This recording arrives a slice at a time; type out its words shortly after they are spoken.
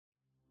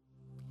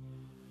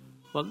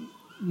Well,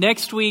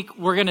 next week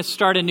we're going to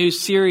start a new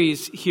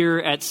series here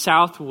at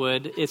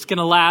Southwood. It's going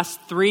to last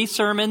 3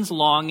 sermons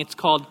long. It's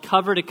called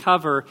Cover to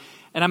Cover,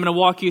 and I'm going to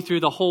walk you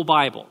through the whole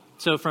Bible.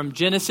 So from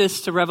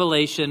Genesis to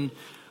Revelation,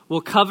 we'll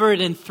cover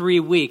it in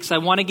 3 weeks. I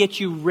want to get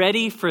you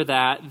ready for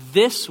that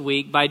this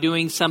week by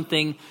doing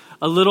something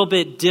a little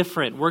bit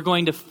different. We're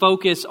going to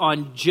focus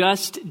on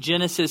just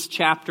Genesis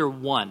chapter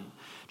 1,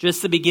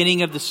 just the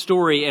beginning of the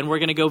story, and we're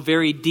going to go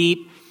very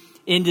deep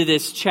into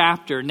this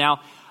chapter.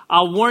 Now,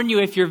 I'll warn you,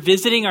 if you're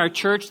visiting our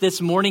church, this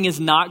morning is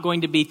not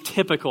going to be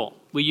typical.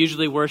 We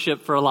usually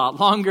worship for a lot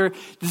longer.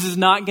 This is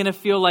not going to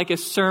feel like a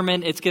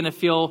sermon. It's going to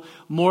feel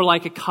more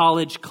like a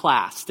college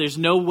class. There's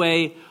no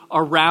way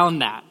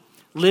around that.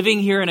 Living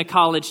here in a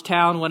college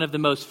town, one of the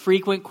most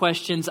frequent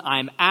questions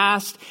I'm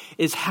asked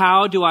is,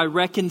 how do I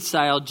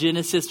reconcile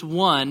Genesis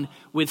 1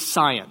 with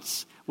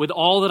science, with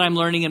all that I'm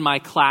learning in my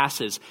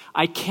classes?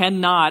 I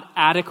cannot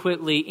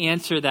adequately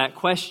answer that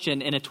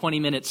question in a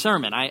 20-minute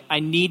sermon. I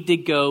need to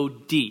go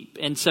deep.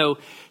 And so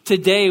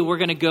today we're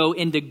going to go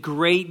into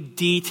great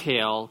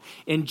detail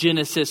in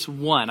Genesis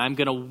 1. I'm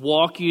going to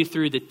walk you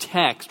through the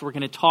text. We're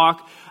going to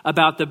talk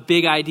about the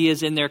big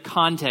ideas in their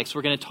context.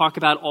 We're going to talk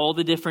about all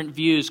the different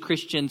views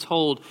Christians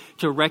hold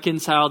to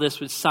reconcile this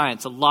with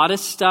science. A lot of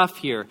stuff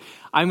here.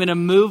 I'm going to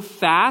move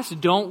fast.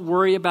 Don't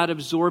worry about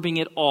absorbing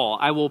it all.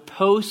 I will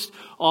post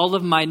all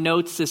of my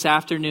notes this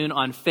afternoon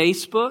on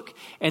Facebook.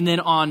 And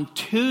then on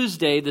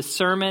Tuesday, the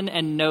sermon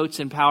and notes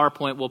and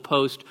PowerPoint will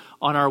post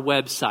on our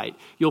website.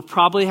 You'll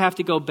probably have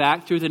to go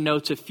back through the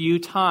notes a few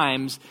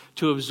times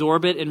to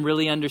absorb it and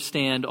really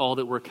understand all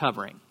that we're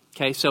covering.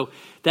 Okay, so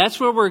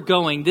that's where we're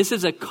going. This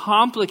is a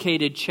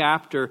complicated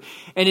chapter,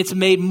 and it's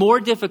made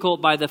more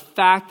difficult by the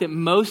fact that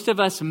most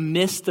of us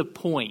miss the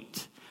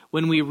point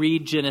when we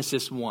read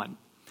Genesis 1.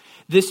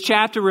 This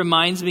chapter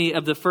reminds me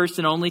of the first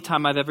and only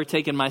time I've ever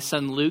taken my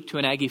son Luke to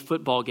an Aggie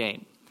football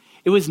game.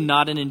 It was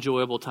not an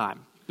enjoyable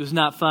time. It was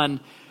not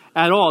fun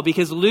at all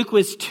because Luke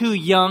was too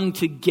young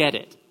to get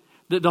it.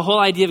 The whole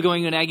idea of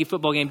going to an Aggie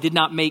football game did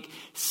not make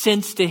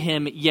sense to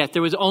him yet.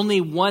 There was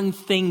only one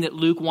thing that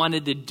Luke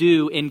wanted to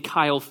do in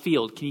Kyle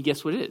Field. Can you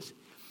guess what it is?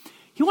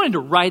 He wanted to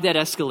ride that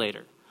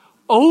escalator.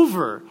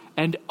 Over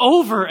and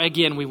over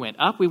again, we went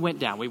up, we went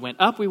down, we went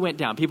up, we went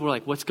down. People were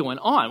like, what's going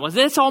on? Well,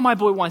 that's all my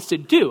boy wants to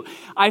do.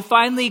 I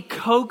finally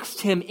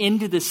coaxed him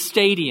into the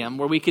stadium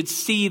where we could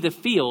see the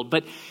field,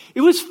 but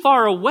it was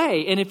far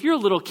away. And if you're a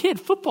little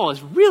kid, football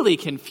is really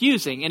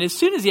confusing. And as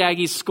soon as the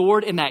Aggies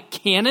scored and that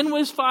cannon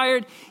was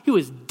fired, he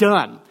was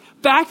done.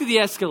 Back to the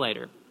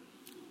escalator.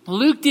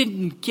 Luke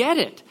didn't get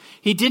it.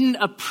 He didn't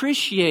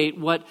appreciate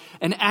what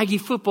an Aggie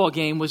football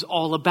game was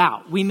all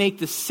about. We make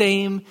the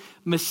same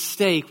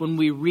mistake when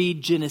we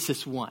read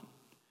Genesis 1.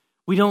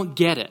 We don't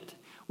get it.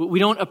 We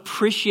don't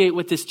appreciate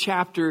what this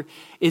chapter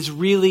is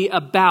really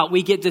about.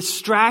 We get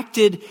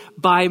distracted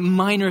by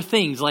minor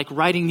things like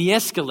riding the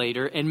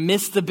escalator and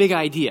miss the big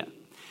idea.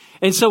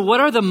 And so what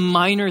are the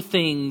minor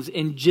things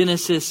in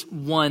Genesis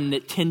 1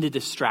 that tend to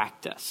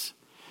distract us?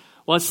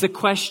 Well, it's the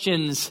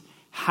questions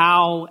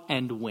how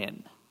and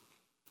when.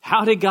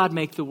 How did God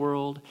make the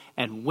world,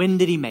 and when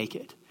did he make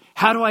it?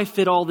 How do I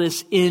fit all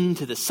this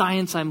into the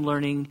science I'm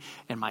learning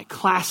and my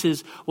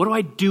classes? What do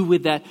I do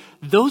with that?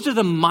 Those are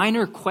the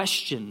minor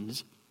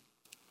questions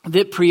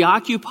that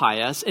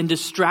preoccupy us and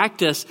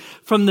distract us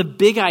from the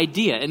big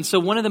idea. And so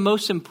one of the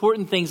most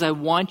important things I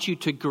want you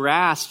to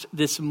grasp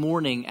this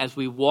morning as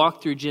we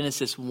walk through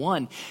Genesis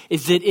 1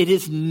 is that it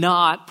is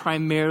not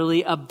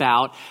primarily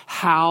about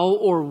how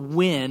or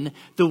when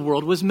the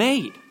world was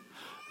made.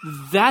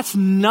 That's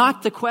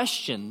not the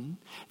question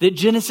that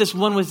Genesis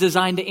 1 was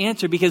designed to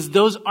answer, because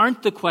those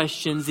aren't the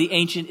questions the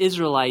ancient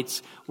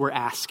Israelites were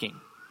asking.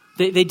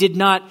 They did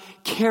not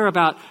care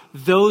about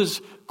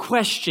those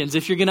questions.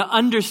 If you're going to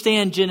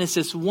understand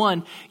Genesis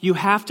 1, you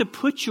have to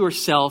put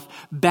yourself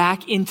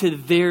back into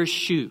their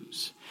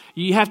shoes.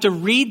 You have to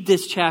read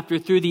this chapter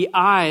through the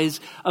eyes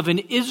of an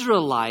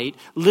Israelite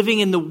living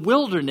in the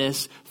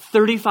wilderness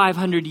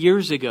 3,500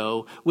 years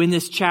ago when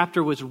this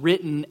chapter was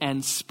written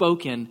and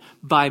spoken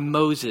by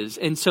Moses.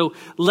 And so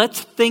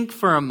let's think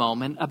for a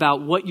moment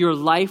about what your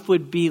life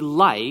would be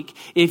like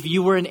if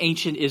you were an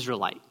ancient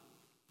Israelite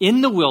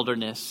in the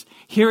wilderness,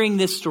 hearing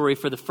this story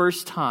for the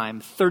first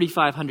time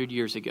 3,500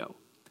 years ago.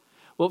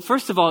 Well,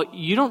 first of all,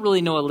 you don't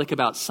really know a lick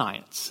about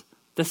science.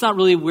 That's not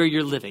really where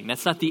you're living.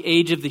 That's not the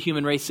age of the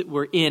human race that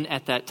we're in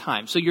at that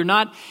time. So you're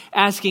not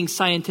asking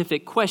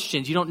scientific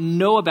questions. You don't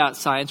know about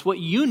science. What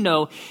you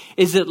know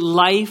is that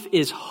life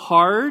is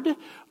hard,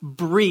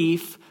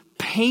 brief,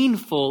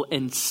 painful,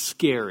 and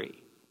scary.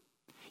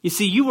 You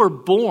see, you were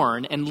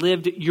born and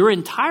lived your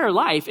entire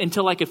life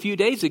until like a few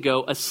days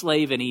ago, a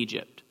slave in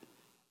Egypt.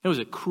 It was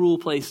a cruel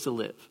place to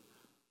live.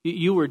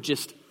 You were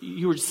just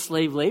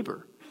slave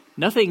labor.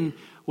 Nothing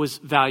was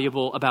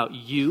valuable about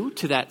you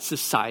to that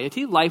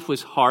society. Life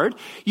was hard.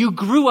 You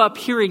grew up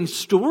hearing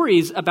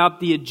stories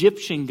about the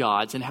Egyptian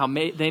gods and how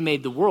they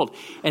made the world.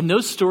 And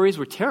those stories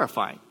were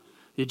terrifying.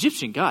 The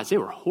Egyptian gods, they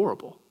were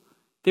horrible.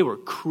 They were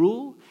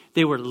cruel.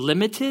 They were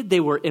limited.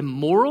 They were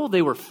immoral.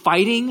 They were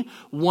fighting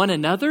one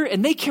another,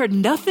 and they cared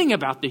nothing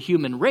about the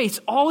human race.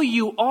 All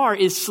you are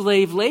is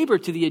slave labor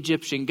to the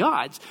Egyptian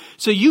gods.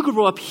 So you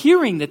grow up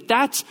hearing that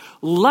that's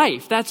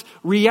life, that's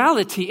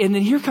reality. And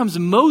then here comes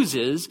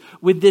Moses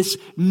with this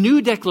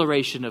new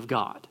declaration of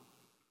God,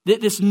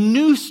 this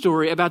new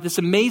story about this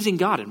amazing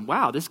God. And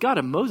wow, this God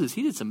of Moses,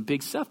 he did some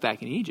big stuff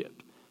back in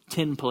Egypt.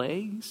 10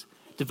 plagues.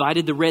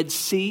 Divided the Red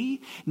Sea.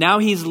 Now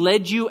he's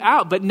led you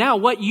out. But now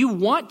what you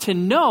want to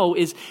know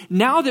is,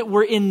 now that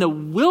we're in the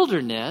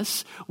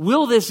wilderness,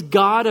 will this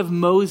God of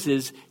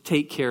Moses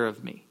take care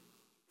of me?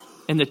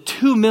 And the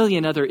 2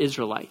 million other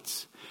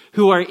Israelites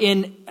who are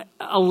in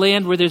a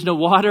land where there's no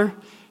water,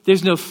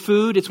 there's no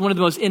food. It's one of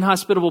the most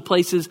inhospitable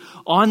places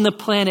on the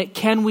planet.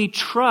 Can we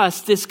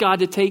trust this God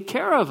to take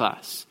care of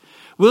us?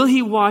 Will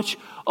he watch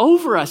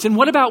over us? And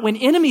what about when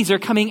enemies are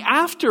coming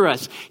after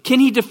us?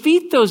 Can he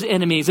defeat those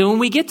enemies? And when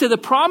we get to the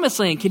promised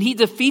land, can he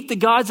defeat the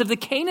gods of the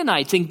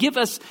Canaanites and give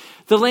us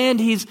the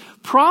land he's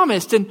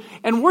promised?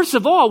 And worst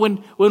of all,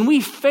 when we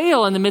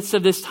fail in the midst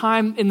of this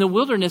time in the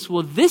wilderness,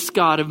 will this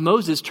God of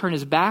Moses turn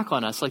his back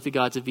on us like the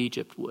gods of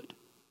Egypt would?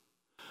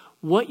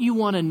 What you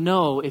want to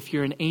know if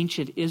you're an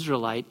ancient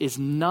Israelite is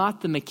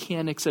not the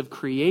mechanics of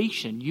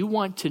creation. You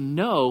want to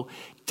know,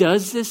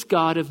 does this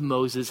God of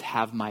Moses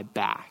have my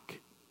back?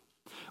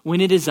 When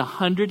it is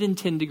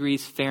 110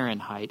 degrees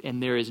Fahrenheit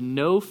and there is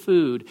no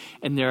food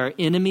and there are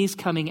enemies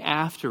coming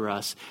after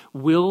us,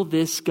 will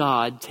this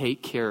God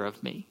take care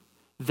of me?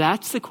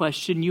 That's the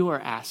question you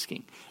are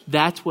asking.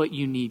 That's what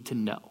you need to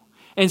know.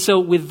 And so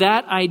with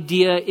that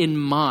idea in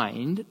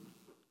mind,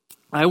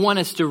 I want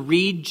us to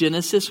read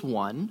Genesis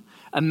 1,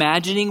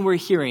 imagining we're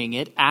hearing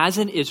it as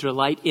an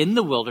Israelite in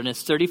the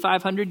wilderness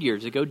 3,500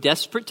 years ago,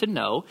 desperate to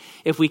know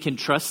if we can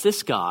trust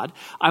this God.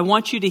 I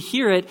want you to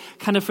hear it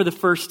kind of for the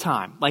first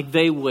time, like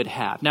they would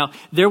have. Now,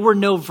 there were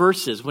no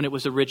verses when it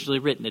was originally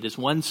written. It is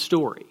one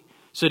story.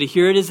 So to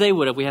hear it as they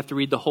would have, we have to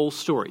read the whole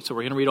story. So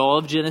we're going to read all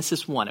of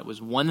Genesis 1. It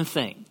was one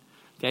thing.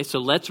 Okay, so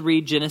let's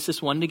read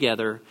Genesis 1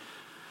 together.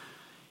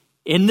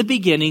 In the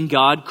beginning,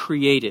 God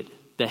created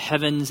the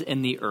heavens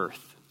and the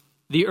earth.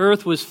 The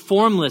earth was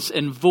formless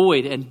and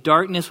void, and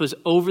darkness was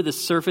over the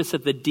surface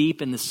of the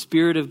deep, and the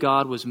Spirit of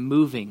God was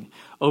moving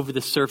over the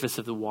surface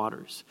of the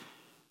waters.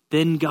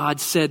 Then God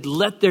said,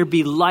 "Let there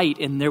be light,"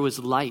 and there was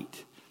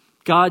light.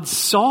 God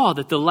saw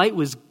that the light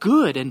was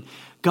good, and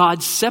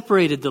God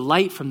separated the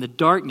light from the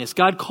darkness.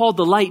 God called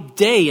the light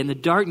day, and the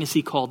darkness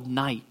he called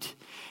night.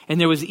 And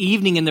there was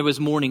evening and there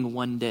was morning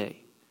one day.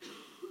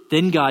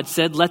 Then God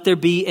said, "Let there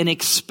be an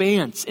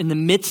expanse in the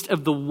midst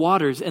of the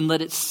waters, and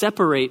let it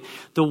separate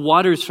the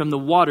waters from the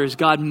waters."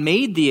 God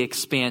made the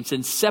expanse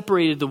and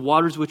separated the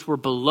waters which were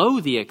below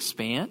the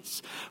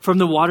expanse from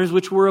the waters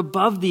which were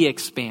above the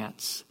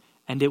expanse.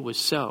 And it was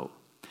so.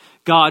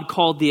 God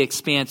called the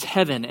expanse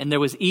heaven, and there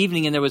was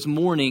evening and there was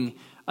morning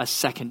a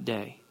second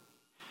day.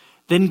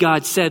 Then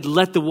God said,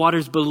 "Let the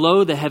waters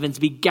below the heavens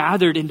be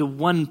gathered into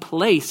one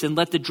place, and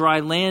let the dry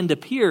land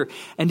appear."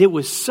 And it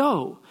was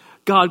so.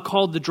 God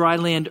called the dry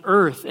land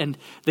earth, and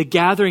the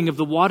gathering of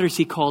the waters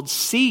he called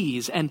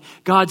seas. And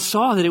God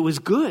saw that it was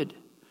good.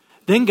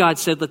 Then God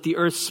said, "Let the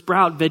earth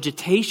sprout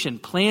vegetation,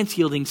 plants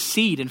yielding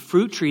seed, and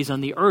fruit trees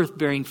on the earth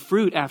bearing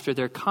fruit after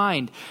their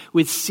kind,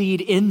 with seed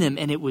in them."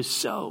 And it was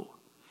so.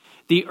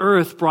 The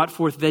earth brought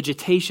forth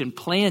vegetation,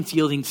 plants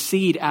yielding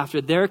seed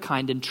after their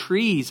kind, and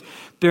trees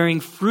bearing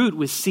fruit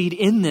with seed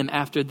in them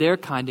after their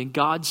kind. And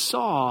God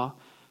saw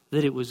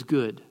that it was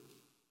good.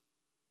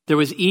 There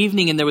was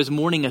evening and there was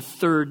morning a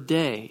third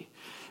day.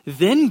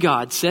 Then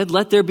God said,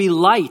 "Let there be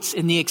lights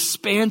in the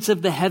expanse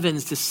of the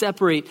heavens to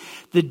separate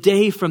the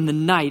day from the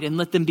night, and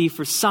let them be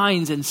for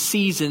signs and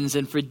seasons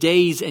and for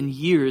days and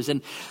years.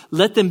 And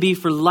let them be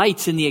for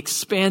lights in the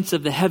expanse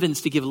of the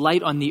heavens to give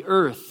light on the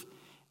earth."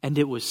 And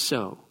it was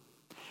so.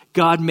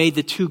 God made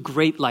the two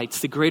great lights,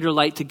 the greater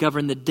light to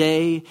govern the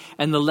day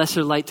and the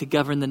lesser light to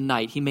govern the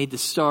night. He made the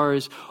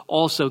stars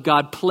also.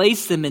 God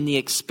placed them in the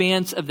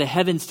expanse of the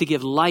heavens to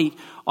give light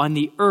on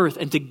the earth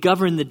and to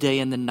govern the day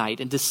and the night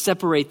and to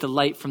separate the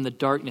light from the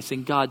darkness.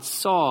 And God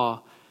saw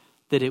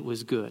that it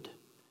was good.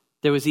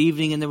 There was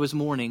evening and there was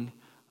morning,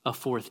 a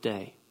fourth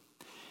day.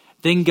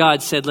 Then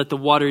God said, "Let the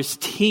waters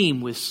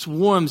teem with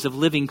swarms of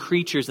living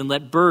creatures, and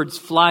let birds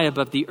fly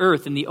above the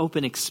earth in the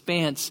open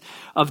expanse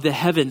of the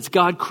heavens."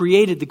 God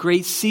created the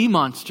great sea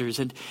monsters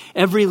and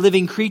every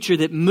living creature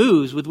that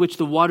moves, with which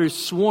the waters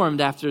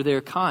swarmed after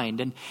their kind,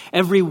 and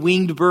every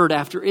winged bird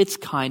after its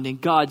kind. And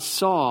God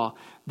saw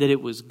that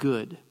it was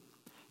good.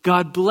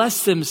 God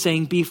blessed them,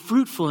 saying, "Be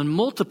fruitful and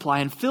multiply,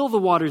 and fill the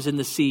waters in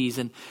the seas,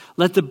 and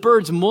let the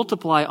birds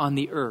multiply on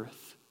the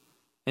earth."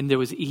 And there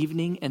was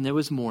evening and there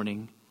was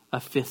morning, a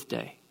fifth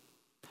day.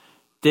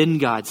 Then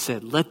God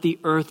said, "Let the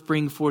earth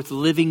bring forth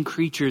living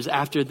creatures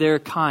after their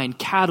kind,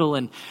 cattle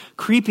and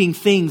creeping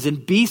things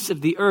and beasts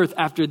of the earth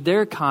after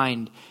their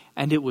kind."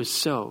 And it was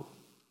so.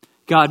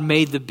 God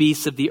made the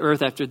beasts of the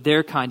earth after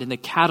their kind, and the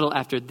cattle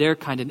after their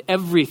kind, and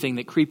everything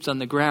that creeps on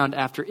the ground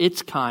after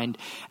its kind.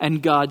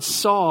 And God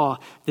saw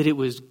that it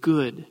was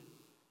good.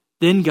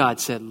 Then God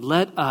said,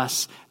 let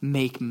us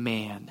make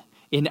man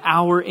in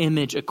our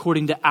image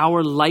according to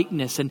our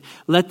likeness, and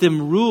let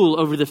them rule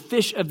over the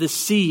fish of the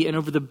sea and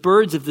over the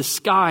birds of the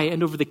sky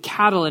and over the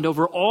cattle and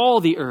over all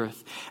the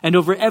earth and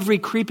over every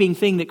creeping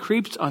thing that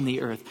creeps on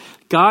the earth.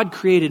 God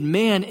created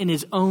man in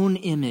his own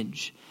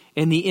image.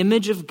 In the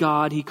image of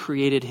God, he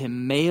created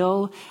him,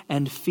 male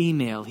and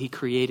female, he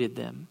created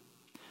them.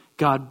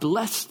 God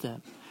blessed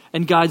them.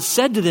 And God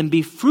said to them,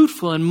 be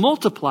fruitful and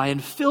multiply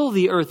and fill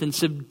the earth and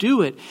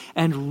subdue it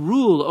and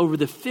rule over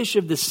the fish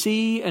of the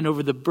sea and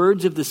over the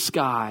birds of the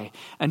sky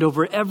and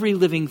over every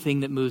living thing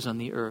that moves on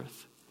the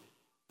earth.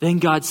 Then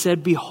God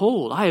said,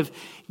 behold, I have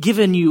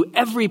given you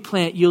every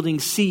plant yielding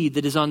seed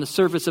that is on the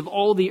surface of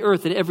all the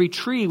earth, and every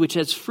tree which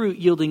has fruit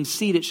yielding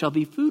seed, it shall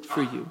be food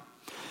for you.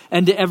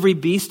 And to every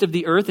beast of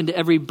the earth, and to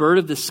every bird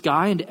of the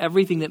sky, and to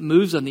everything that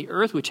moves on the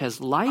earth which has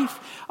life,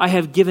 I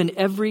have given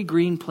every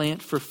green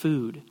plant for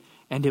food.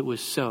 And it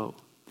was so.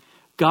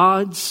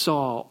 God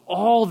saw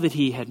all that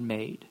he had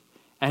made,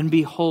 and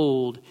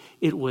behold,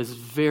 it was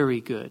very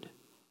good.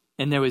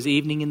 And there was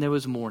evening and there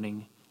was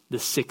morning, the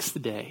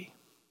sixth day.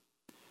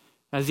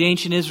 As the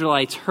ancient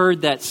Israelites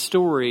heard that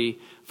story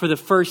for the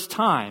first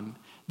time,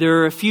 there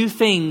are a few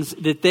things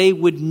that they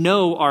would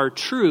know are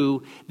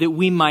true that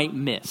we might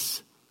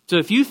miss. So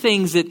a few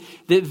things that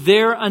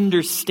they're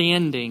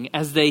understanding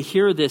as they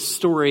hear this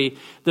story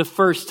the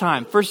first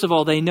time. First of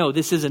all, they know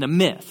this isn't a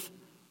myth.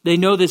 They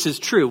know this is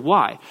true.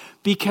 Why?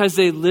 Because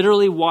they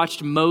literally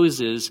watched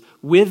Moses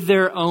with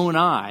their own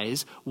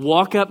eyes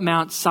walk up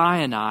Mount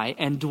Sinai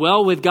and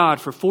dwell with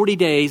God for 40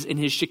 days in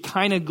his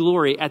Shekinah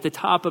glory at the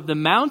top of the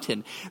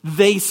mountain.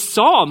 They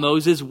saw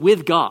Moses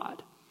with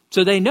God.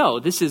 So they know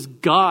this is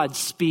God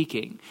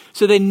speaking.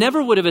 So they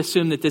never would have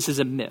assumed that this is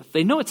a myth.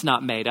 They know it's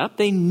not made up.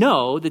 They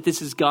know that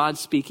this is God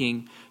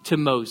speaking to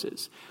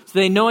Moses. So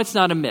they know it's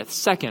not a myth.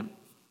 Second,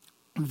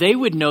 they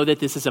would know that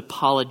this is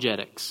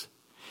apologetics.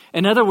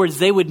 In other words,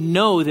 they would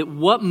know that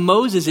what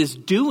Moses is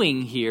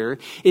doing here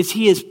is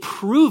he is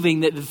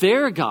proving that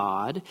their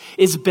God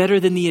is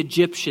better than the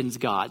Egyptians'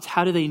 gods.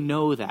 How do they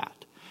know that?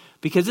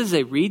 Because as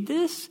they read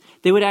this,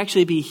 they would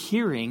actually be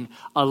hearing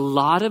a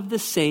lot of the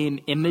same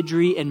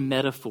imagery and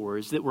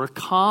metaphors that were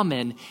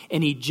common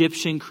in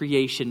Egyptian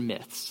creation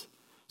myths.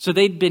 So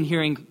they'd been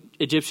hearing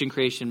Egyptian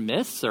creation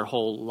myths their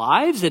whole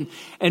lives.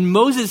 And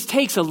Moses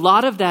takes a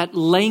lot of that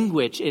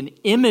language and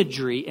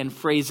imagery and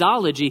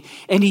phraseology,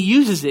 and he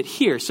uses it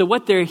here. So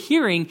what they're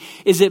hearing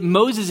is that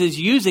Moses is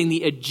using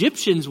the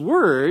Egyptians'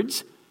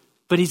 words,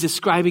 but he's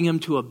ascribing them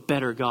to a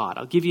better God.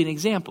 I'll give you an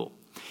example.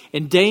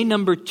 In day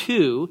number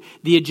 2,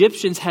 the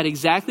Egyptians had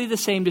exactly the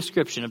same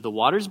description of the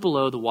waters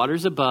below, the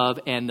waters above,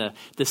 and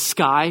the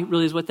sky,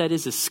 really is what that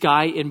is, the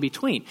sky in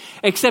between.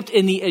 Except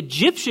in the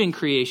Egyptian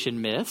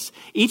creation myths,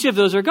 each of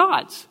those are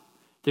gods.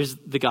 There's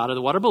the God of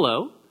the water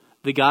below,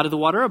 the God of the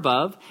water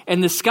above,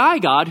 and the sky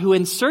God who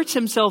inserts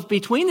himself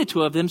between the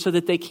two of them so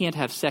that they can't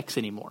have sex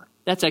anymore.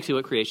 That's actually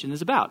what creation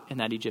is about in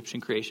that Egyptian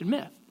creation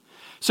myth.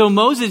 So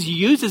Moses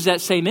uses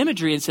that same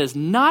imagery and says,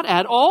 not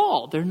at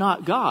all. They're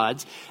not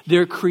gods.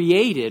 They're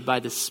created by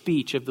the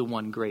speech of the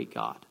one great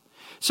God.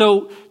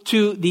 So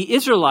to the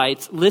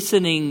Israelites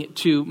listening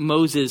to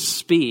Moses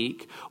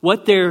speak,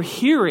 what they're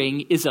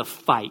hearing is a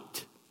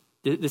fight.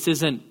 This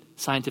isn't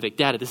scientific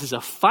data. This is a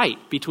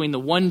fight between the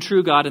one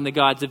true God and the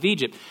gods of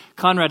Egypt.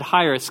 Conrad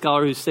Heyer, a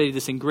scholar who studied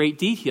this in great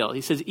detail,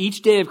 he says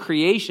each day of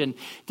creation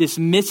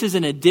dismisses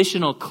an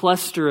additional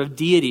cluster of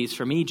deities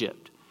from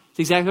Egypt. It's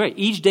exactly right.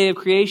 Each day of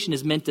creation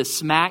is meant to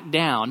smack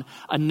down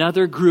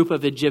another group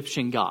of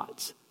Egyptian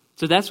gods.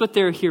 So that's what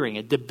they're hearing,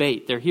 a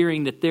debate. They're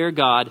hearing that their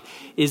God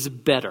is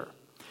better.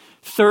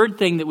 Third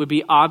thing that would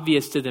be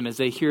obvious to them as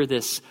they hear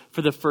this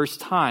for the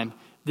first time,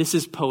 this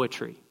is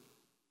poetry.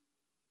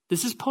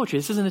 This is poetry.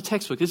 This isn't a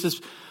textbook. This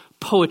is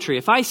poetry.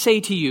 If I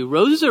say to you,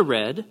 roses are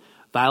red,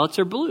 violets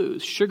are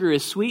blues, sugar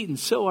is sweet, and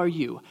so are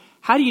you.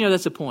 How do you know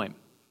that's a poem?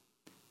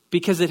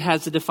 Because it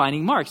has the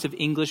defining marks of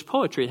English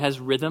poetry. It has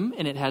rhythm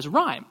and it has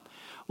rhyme.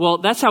 Well,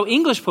 that's how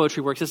English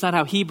poetry works. That's not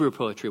how Hebrew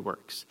poetry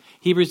works.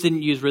 Hebrews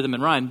didn't use rhythm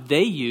and rhyme.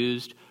 They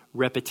used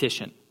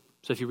repetition.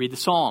 So if you read the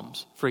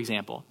Psalms, for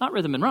example, not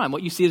rhythm and rhyme,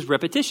 what you see is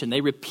repetition.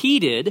 They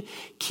repeated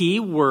key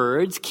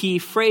words, key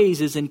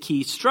phrases, and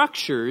key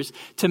structures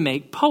to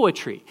make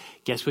poetry.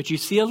 Guess what you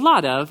see a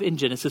lot of in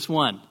Genesis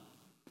 1?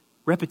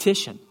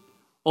 Repetition.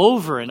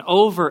 Over and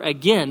over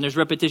again, there's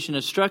repetition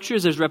of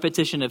structures, there's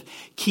repetition of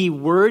key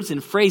words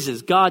and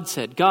phrases. God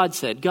said, God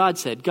said, God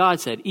said, God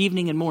said,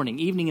 evening and morning,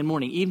 evening and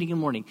morning, evening and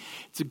morning.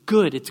 It's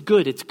good, it's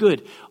good, it's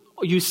good.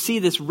 You see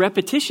this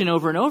repetition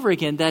over and over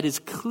again that is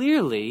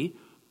clearly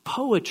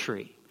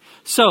poetry.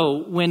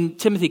 So when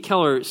Timothy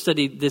Keller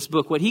studied this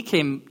book, what he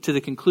came to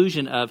the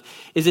conclusion of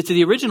is that to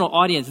the original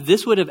audience,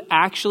 this would have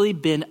actually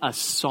been a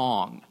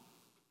song,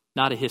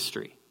 not a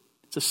history.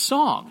 It's a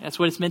song. That's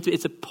what it's meant to be.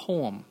 It's a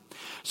poem.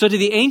 So to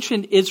the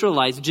ancient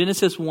Israelites,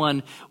 Genesis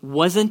 1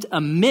 wasn't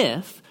a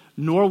myth,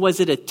 nor was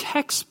it a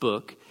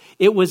textbook.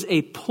 It was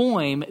a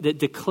poem that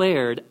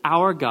declared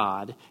our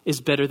God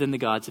is better than the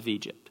gods of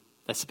Egypt.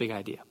 That's the big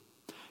idea.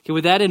 Okay,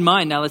 with that in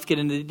mind, now let's get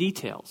into the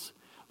details.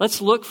 Let's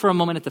look for a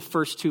moment at the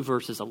first two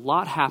verses. A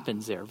lot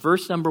happens there.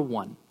 Verse number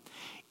 1.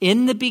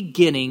 In the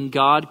beginning,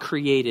 God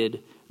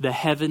created the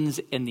heavens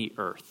and the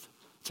earth.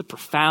 It's a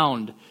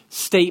profound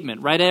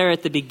statement. Right there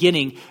at the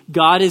beginning,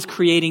 God is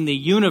creating the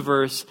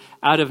universe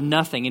out of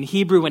nothing. In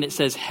Hebrew, when it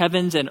says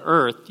heavens and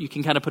earth, you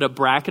can kind of put a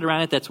bracket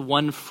around it. That's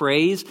one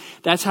phrase.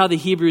 That's how the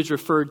Hebrews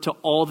referred to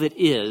all that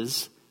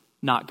is,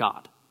 not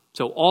God.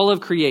 So all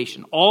of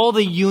creation, all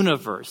the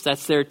universe,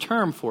 that's their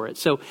term for it.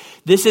 So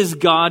this is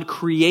God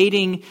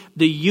creating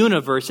the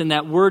universe. And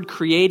that word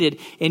created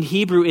in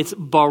Hebrew, it's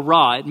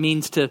bara. It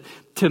means to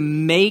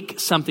make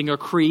something or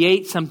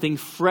create something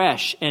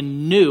fresh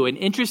and new. And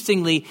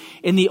interestingly,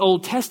 in the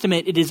Old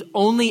Testament, it is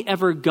only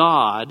ever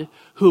God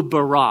who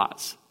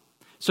baras.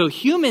 So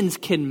humans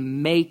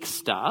can make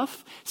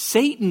stuff,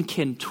 Satan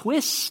can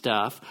twist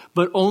stuff,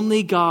 but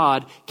only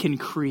God can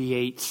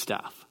create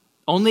stuff.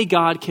 Only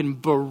God can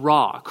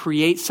bara,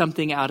 create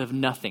something out of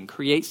nothing,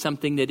 create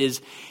something that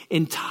is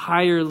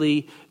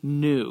entirely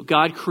new.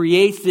 God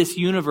creates this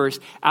universe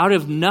out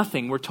of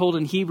nothing. We're told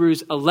in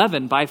Hebrews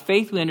 11, by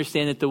faith we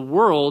understand that the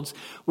worlds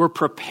were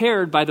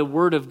prepared by the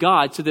word of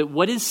God so that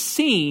what is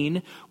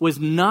seen was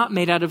not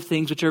made out of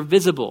things which are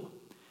visible.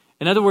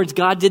 In other words,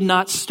 God did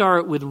not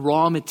start with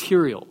raw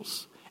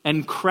materials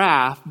and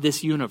craft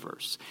this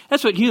universe.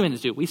 That's what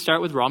humans do. We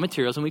start with raw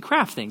materials and we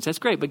craft things. That's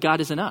great, but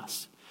God isn't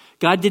us.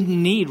 God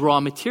didn't need raw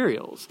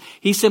materials.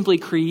 He simply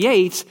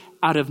creates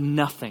out of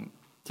nothing.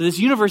 So this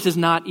universe is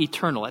not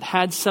eternal. It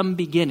had some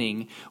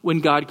beginning when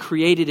God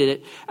created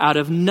it out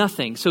of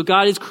nothing. So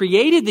God has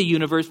created the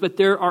universe, but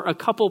there are a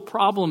couple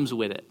problems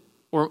with it.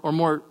 Or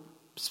more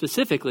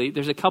specifically,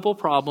 there's a couple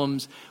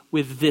problems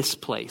with this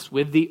place,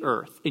 with the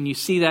earth. And you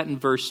see that in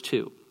verse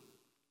 2.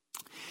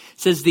 It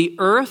says, the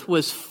earth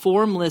was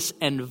formless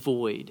and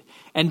void,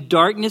 and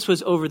darkness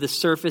was over the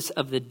surface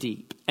of the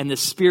deep, and the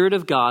Spirit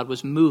of God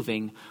was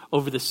moving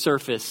over the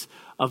surface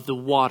of the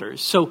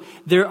waters. So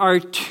there are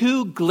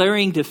two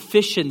glaring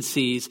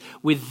deficiencies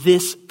with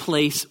this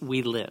place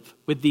we live,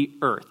 with the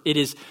earth. It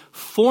is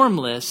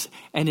formless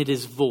and it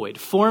is void.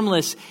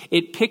 Formless,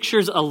 it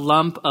pictures a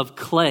lump of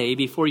clay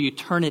before you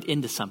turn it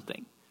into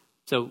something.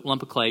 So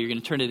lump of clay, you're going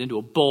to turn it into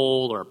a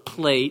bowl or a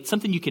plate,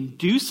 something you can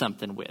do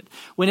something with.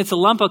 When it's a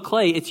lump of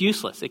clay, it's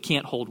useless. It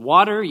can't hold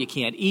water. You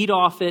can't eat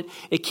off it.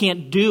 It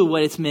can't do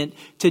what it's meant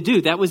to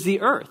do. That was the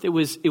earth. It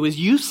was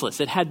useless.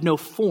 It had no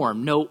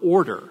form, no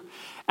order.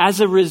 As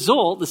a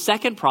result, the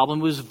second problem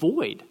was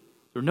void.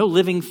 There were no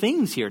living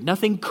things here.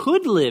 Nothing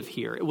could live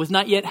here. It was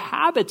not yet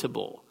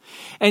habitable.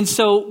 And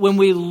so when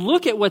we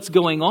look at what's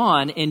going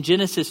on in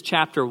Genesis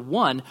chapter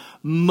 1,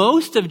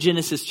 most of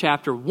Genesis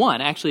chapter 1,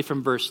 actually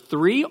from verse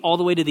 3 all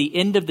the way to the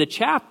end of the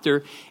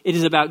chapter, it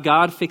is about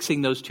God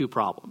fixing those two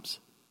problems.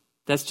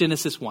 That's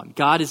Genesis 1.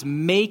 God is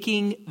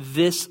making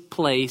this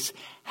place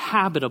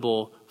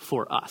habitable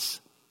for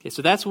us. Okay,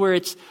 so that's where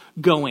it's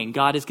going.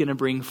 God is going to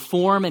bring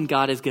form and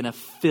God is going to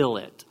fill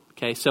it.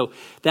 Okay, so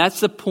that's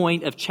the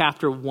point of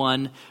chapter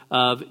 1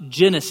 of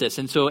Genesis.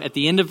 And so at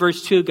the end of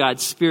verse 2,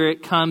 God's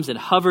Spirit comes and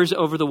hovers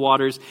over the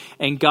waters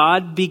and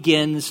God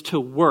begins to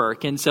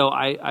work. And so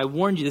I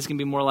warned you this is going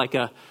to be more like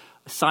a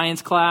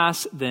science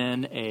class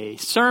than a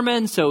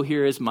sermon. So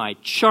here is my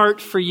chart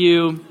for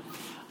you.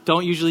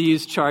 Don't usually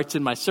use charts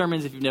in my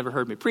sermons if you've never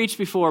heard me preach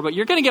before, but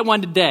you're going to get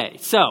one today.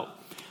 So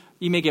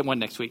you may get one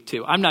next week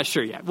too. I'm not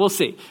sure yet. We'll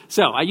see.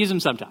 So I use them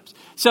sometimes.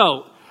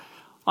 So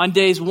on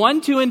days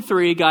 1, 2, and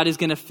 3, God is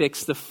going to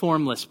fix the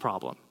formless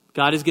problem.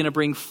 God is going to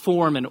bring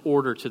form and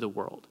order to the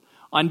world.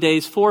 On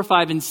days 4,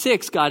 5, and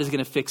 6, God is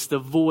going to fix the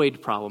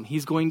void problem.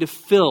 He's going to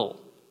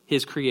fill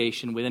his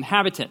creation with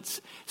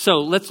inhabitants. So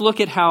let's look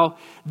at how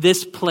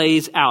this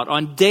plays out.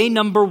 On day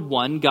number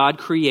 1, God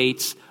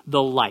creates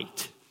the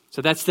light.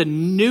 So that's the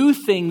new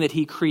thing that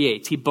he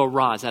creates. He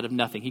baras out of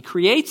nothing. He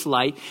creates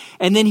light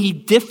and then he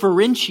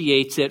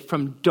differentiates it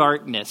from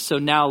darkness. So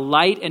now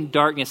light and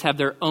darkness have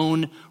their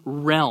own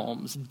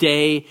realms,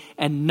 day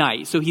and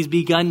night. So he's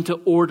begun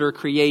to order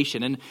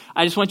creation. And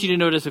I just want you to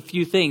notice a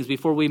few things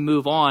before we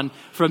move on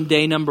from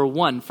day number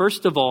 1.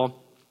 First of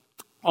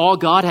all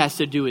God has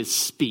to do is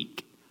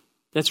speak.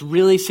 That's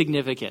really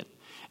significant.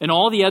 In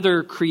all the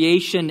other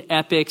creation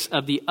epics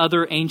of the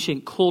other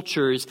ancient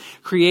cultures,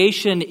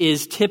 creation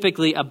is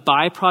typically a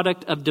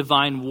byproduct of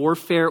divine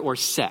warfare or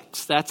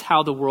sex. That's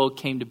how the world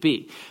came to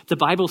be. The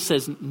Bible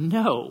says,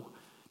 no,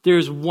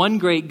 there's one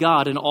great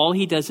God and all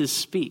he does is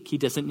speak. He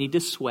doesn't need to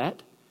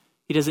sweat.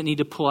 He doesn't need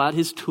to pull out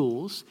his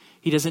tools.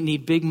 He doesn't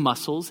need big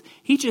muscles.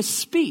 He just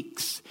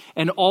speaks.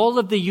 And all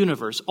of the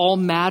universe, all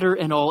matter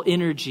and all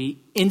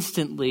energy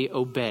instantly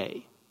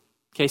obey.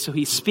 Okay, so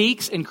he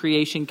speaks and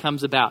creation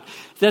comes about.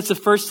 That's the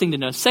first thing to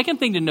notice. Second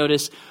thing to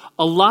notice,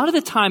 a lot of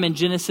the time in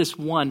Genesis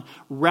 1,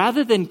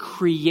 rather than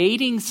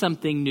creating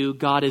something new,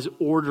 God is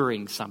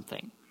ordering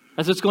something.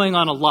 That's what's going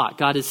on a lot.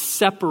 God is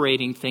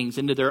separating things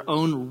into their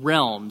own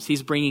realms.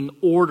 He's bringing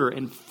order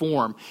and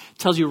form. It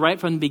tells you right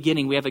from the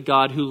beginning, we have a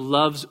God who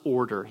loves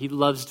order. He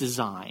loves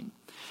design.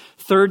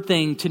 Third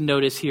thing to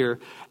notice here,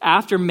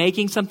 after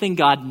making something,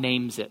 God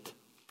names it.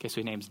 Okay, so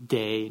he names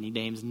day and he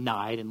names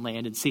night and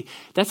land and sea.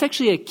 That's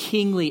actually a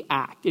kingly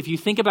act. If you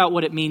think about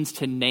what it means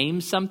to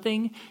name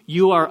something,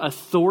 you are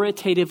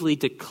authoritatively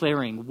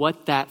declaring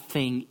what that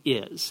thing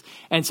is.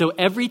 And so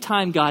every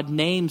time God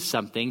names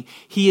something,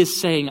 he is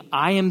saying,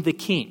 I am the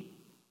king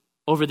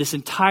over this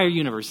entire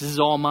universe. This is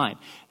all mine.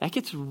 That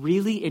gets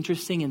really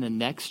interesting in the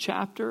next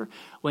chapter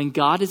when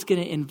God is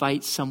going to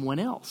invite someone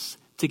else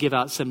to give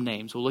out some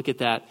names. We'll look at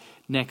that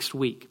next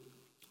week.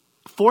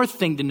 Fourth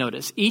thing to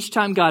notice, each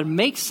time God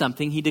makes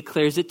something, he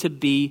declares it to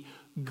be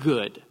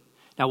good.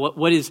 Now,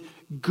 what is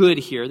good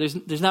here?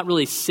 There's not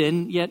really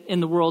sin yet in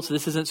the world, so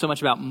this isn't so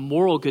much about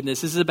moral goodness.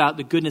 This is about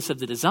the goodness of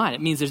the design.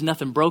 It means there's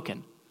nothing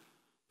broken.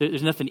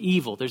 There's nothing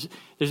evil. There's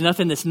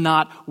nothing that's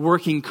not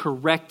working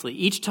correctly.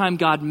 Each time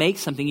God makes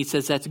something, he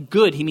says that's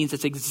good. He means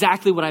that's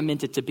exactly what I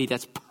meant it to be.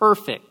 That's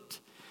perfect.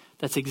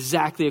 That's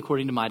exactly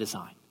according to my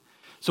design.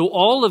 So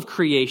all of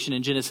creation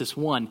in Genesis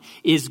 1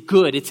 is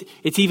good.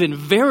 It's even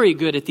very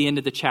good at the end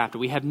of the chapter.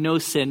 We have no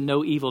sin,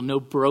 no evil, no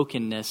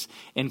brokenness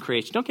in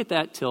creation. Don't get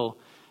that till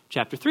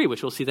chapter 3,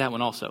 which we'll see that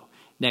one also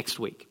next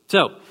week.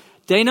 So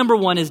day number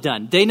 1 is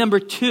done. Day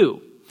number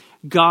 2,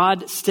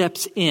 God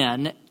steps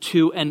in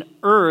to an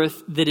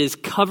earth that is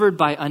covered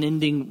by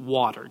unending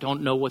water.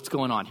 Don't know what's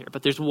going on here,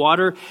 but there's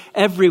water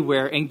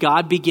everywhere, and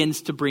God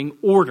begins to bring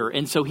order.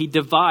 And so he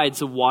divides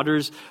the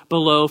waters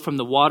below from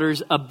the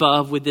waters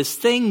above with this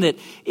thing that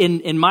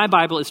in my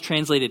Bible is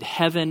translated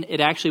heaven. It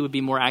actually would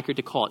be more accurate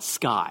to call it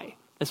sky.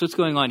 That's what's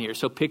going on here.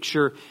 So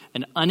picture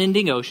an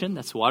unending ocean,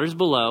 that's the waters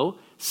below,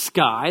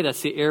 sky,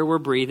 that's the air we're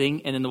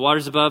breathing, and then the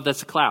waters above, that's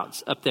the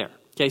clouds up there.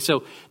 Okay,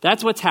 so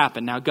that's what's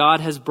happened. Now God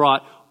has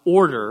brought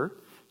order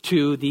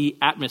to the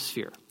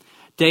atmosphere.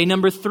 Day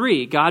number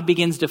 3, God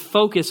begins to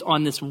focus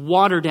on this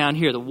water down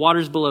here, the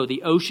waters below,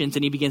 the oceans,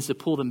 and he begins to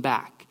pull them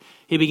back.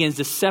 He begins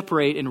to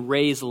separate and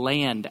raise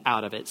land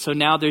out of it. So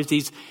now there's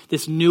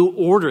this new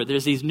order.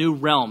 There's these new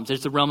realms.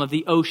 There's the realm of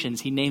the oceans.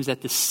 He names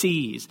that the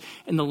seas,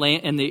 and the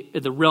land, and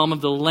the realm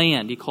of the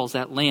land. He calls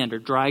that land or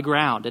dry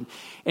ground.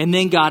 And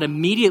then God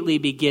immediately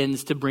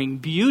begins to bring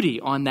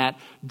beauty on that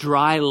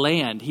dry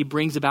land. He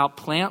brings about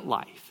plant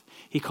life.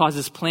 He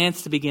causes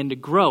plants to begin to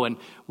grow, and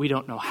we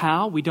don't know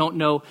how. We don't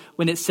know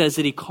when it says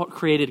that he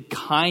created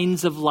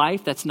kinds of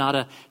life. That's not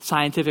a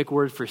scientific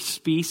word for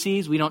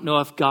species. We don't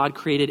know if God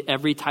created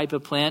every type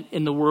of plant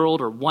in the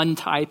world or one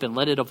type and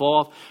let it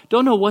evolve.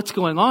 Don't know what's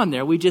going on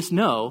there. We just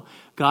know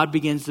God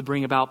begins to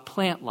bring about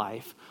plant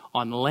life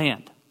on the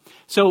land.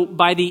 So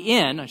by the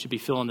end, I should be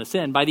filling this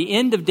in, by the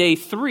end of day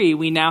 3,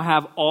 we now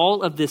have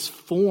all of this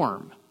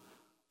form,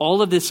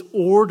 all of this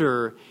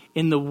order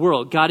in the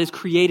world. God has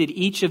created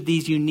each of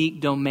these unique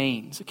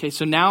domains. Okay,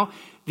 so now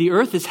the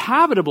earth is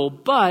habitable,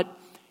 but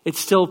it's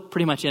still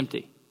pretty much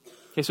empty.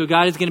 Okay, so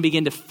God is going to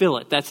begin to fill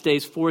it. That's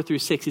days 4 through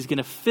 6. He's going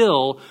to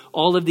fill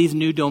all of these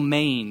new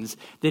domains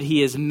that he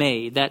has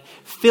made. That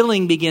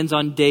filling begins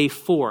on day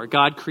 4.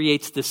 God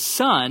creates the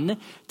sun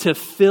to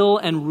fill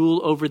and rule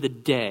over the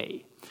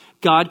day.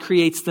 God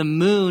creates the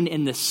moon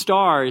and the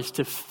stars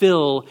to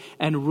fill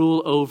and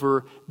rule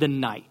over the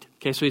night.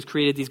 Okay, so he's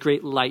created these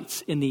great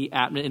lights in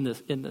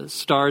the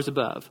stars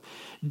above.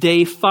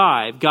 Day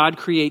 5, God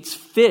creates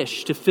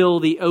fish to fill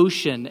the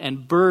ocean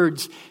and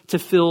birds to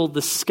fill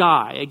the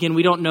sky. Again,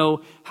 we don't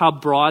know how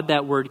broad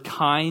that word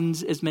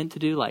kinds is meant to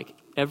do, like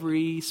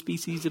every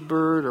species of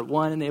bird or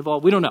one and they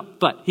evolve. We don't know,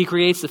 but he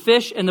creates the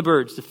fish and the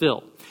birds to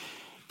fill.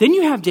 Then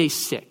you have day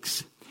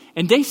 6,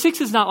 and day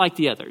 6 is not like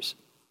the others.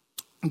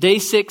 Day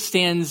 6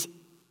 stands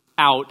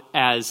out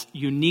as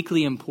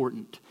uniquely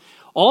important.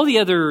 All the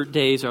other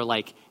days are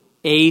like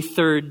a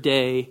third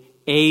day,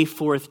 a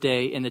fourth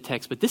day in the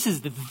text, but this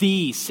is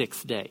the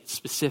sixth day. It's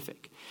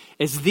specific.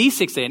 It's the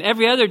sixth day, and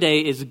every other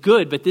day is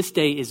good, but this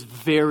day is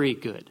very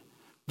good.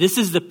 This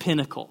is the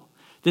pinnacle.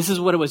 This is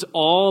what it was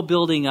all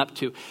building up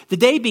to. The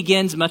day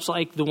begins much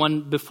like the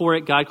one before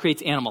it. God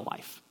creates animal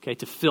life, okay,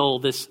 to fill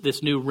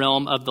this new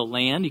realm of the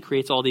land. He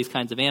creates all these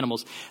kinds of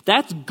animals.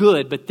 That's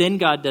good, but then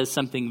God does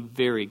something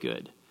very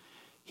good.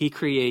 He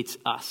creates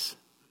us.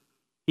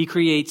 He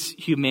creates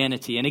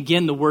humanity. And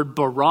again, the word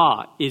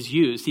bara is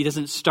used. He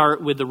doesn't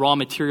start with the raw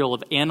material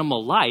of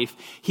animal life.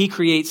 He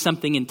creates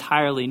something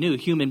entirely new,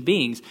 human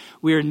beings.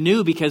 We are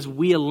new because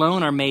we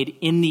alone are made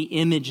in the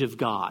image of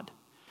God.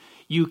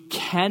 You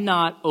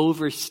cannot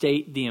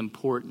overstate the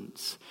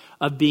importance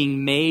of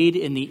being made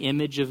in the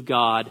image of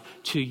God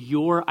to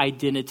your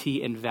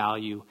identity and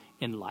value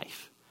in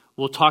life.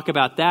 We'll talk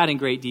about that in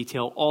great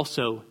detail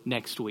also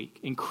next week.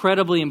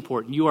 Incredibly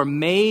important. You are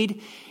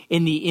made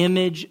in the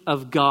image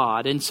of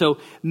God. And so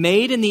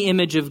made in the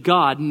image of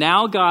God,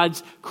 now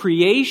God's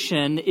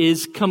creation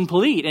is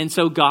complete. And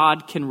so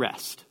God can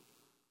rest.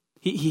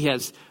 He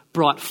has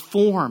brought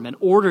form and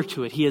order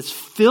to it. He has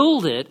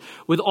filled it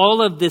with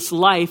all of this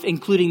life,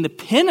 including the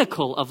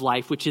pinnacle of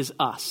life, which is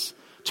us,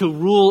 to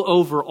rule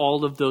over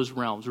all of those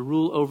realms,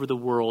 rule over the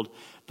world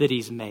that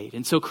he's made.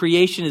 And so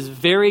creation is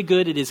very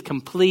good. It is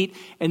complete.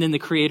 And then the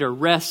Creator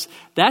rests.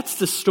 That's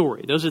the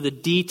story. Those are the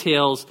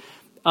details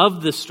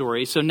of the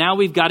story. So now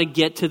we've got to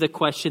get to the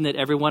question that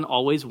everyone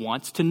always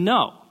wants to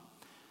know.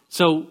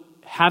 So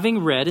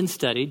having read and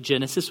studied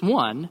Genesis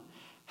 1,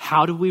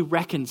 how do we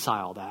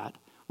reconcile that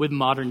with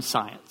modern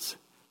science?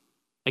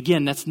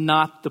 Again, that's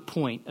not the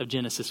point of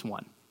Genesis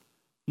 1.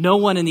 No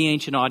one in the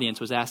ancient audience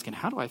was asking,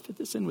 how do I fit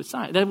this in with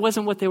science? That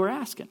wasn't what they were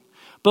asking.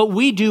 But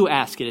we do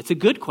ask it. It's a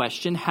good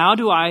question. How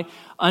do I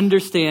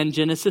understand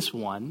Genesis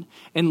 1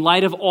 in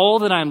light of all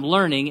that I'm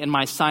learning in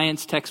my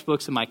science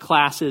textbooks and my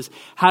classes?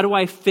 How do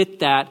I fit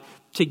that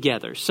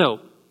together? So,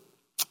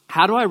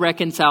 how do I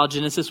reconcile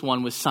Genesis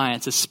 1 with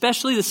science,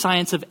 especially the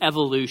science of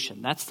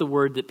evolution? That's the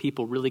word that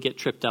people really get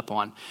tripped up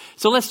on.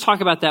 So let's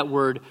talk about that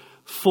word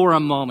for a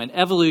moment.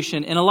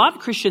 Evolution. In a lot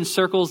of Christian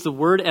circles, the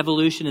word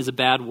evolution is a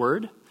bad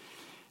word.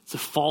 It's a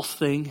false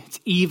thing. It's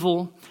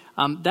evil.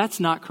 That's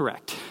not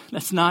correct.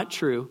 That's not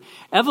true.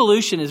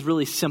 Evolution is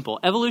really simple.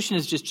 Evolution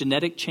is just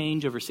genetic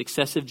change over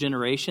successive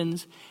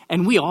generations,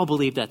 and we all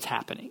believe that's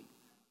happening.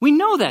 We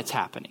know that's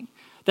happening.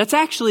 That's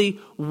actually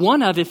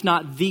one of, if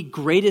not the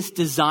greatest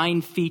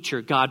design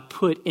feature God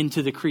put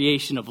into the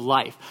creation of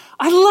life.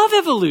 I love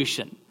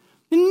evolution.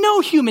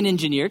 No human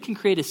engineer can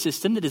create a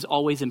system that is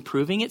always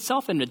improving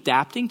itself and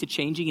adapting to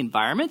changing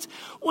environments.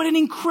 What an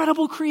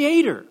incredible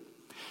creator.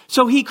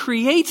 So he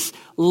creates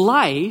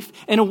life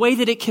in a way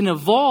that it can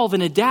evolve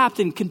and adapt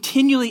and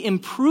continually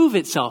improve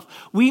itself.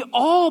 We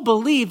all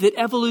believe that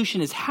evolution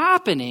is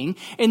happening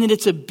and that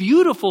it's a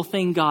beautiful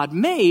thing God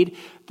made.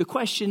 The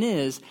question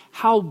is,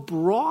 how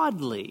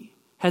broadly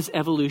has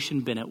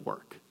evolution been at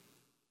work?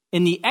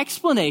 In the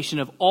explanation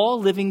of all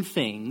living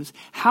things,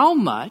 how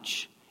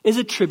much is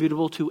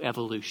attributable to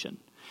evolution?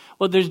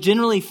 Well, there's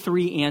generally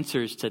three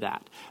answers to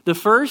that. The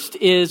first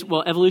is,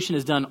 well, evolution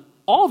has done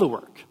all the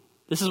work.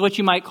 This is what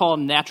you might call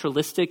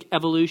naturalistic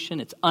evolution.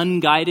 It's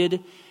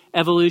unguided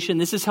evolution.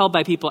 This is held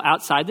by people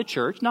outside the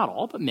church, not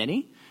all, but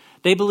many.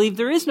 They believe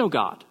there is no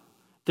God.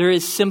 There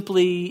is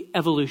simply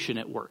evolution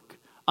at work.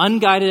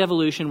 Unguided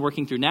evolution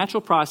working through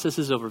natural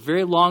processes over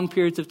very long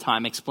periods of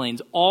time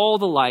explains all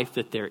the life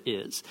that there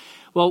is.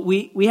 Well,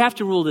 we have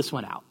to rule this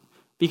one out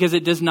because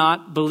it does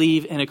not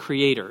believe in a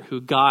creator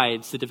who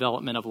guides the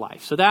development of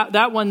life. So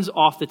that one's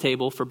off the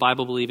table for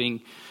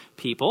Bible-believing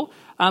people.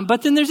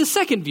 But then there's a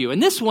second view,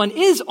 and this one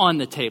is on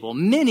the table.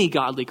 Many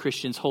godly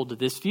Christians hold to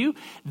this view.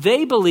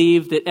 They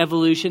believe that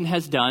evolution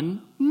has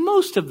done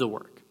most of the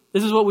work.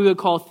 This is what we would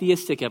call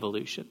theistic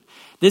evolution.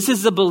 This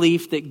is the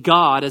belief that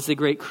God, as the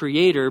great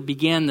creator,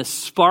 began the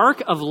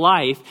spark of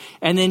life,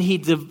 and then he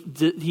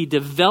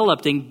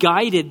developed and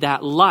guided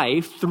that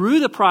life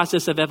through the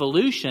process of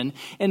evolution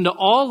into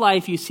all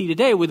life you see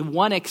today, with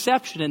one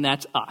exception, and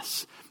that's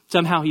us.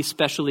 Somehow he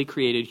specially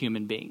created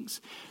human beings.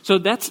 So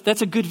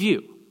that's a good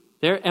view.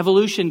 Their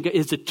evolution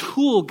is a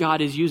tool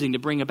God is using to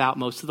bring about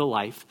most of the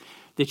life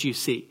that you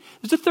see.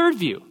 There's a third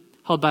view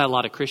held by a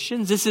lot of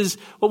Christians. This is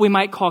what we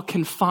might call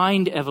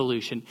confined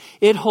evolution.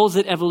 It holds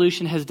that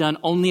evolution has done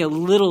only a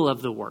little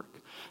of the work.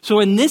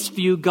 So in this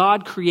view,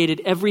 God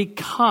created every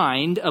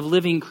kind of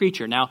living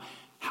creature. Now,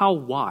 how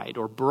wide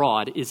or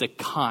broad is a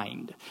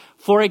kind?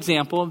 For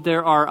example,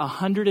 there are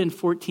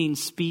 114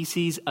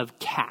 species of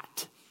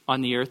cat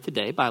on the earth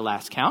today by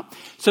last count.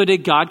 So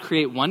did God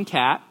create one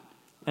cat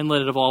and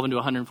let it evolve into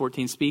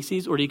 114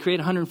 species? Or did he create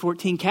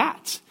 114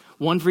 cats,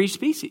 one for each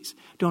species?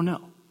 Don't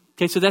know.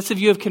 Okay, so that's the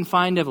view of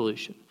confined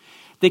evolution.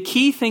 The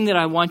key thing that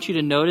I want you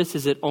to notice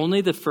is that only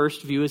the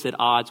first view is at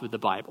odds with the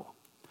Bible.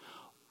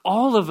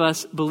 All of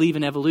us believe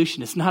in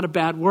evolution. It's not a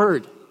bad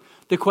word.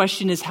 The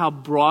question is, how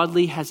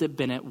broadly has it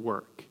been at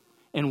work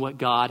and what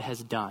God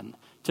has done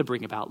to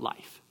bring about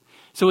life?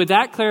 So with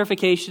that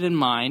clarification in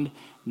mind,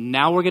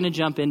 now we're going to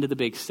jump into the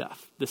big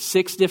stuff. The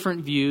 6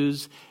 different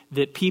views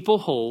that people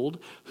hold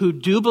who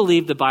do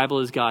believe the Bible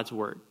is God's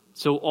word.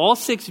 So all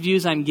 6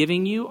 views I'm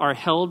giving you are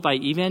held by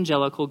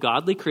evangelical,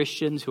 godly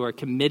Christians who are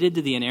committed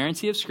to the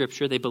inerrancy of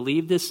Scripture. They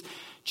believe this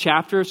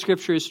chapter of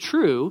Scripture is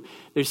true.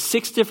 There's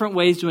 6 different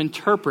ways to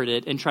interpret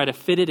it and try to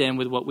fit it in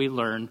with what we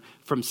learn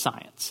from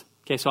science.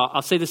 Okay, so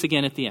I'll say this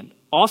again at the end.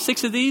 All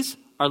 6 of these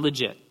are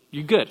legit.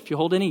 You're good if you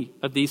hold any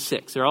of these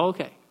 6. They're all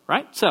okay,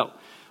 right? So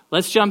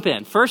let's jump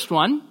in. First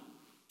one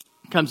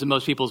comes to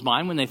most people's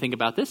mind when they think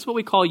about this, what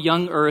we call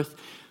young earth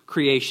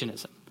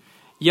creationism.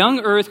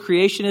 Young earth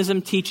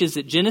creationism teaches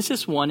that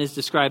Genesis 1 is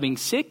describing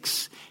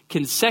 6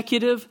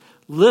 consecutive,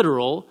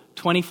 literal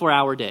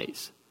 24-hour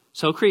days.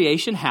 So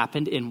creation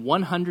happened in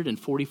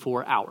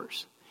 144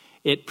 hours.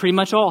 It pretty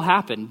much all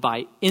happened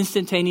by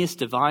instantaneous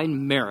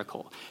divine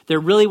miracle. There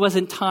really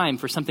wasn't time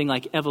for something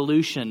like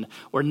evolution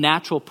or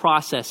natural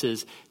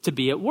processes to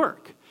be at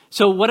work.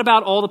 So what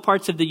about all the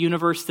parts of the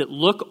universe that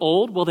look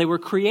old? Well, they were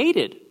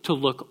created to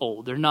look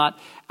old. They're not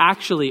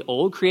actually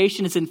old.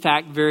 Creation is in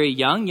fact very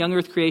young. Young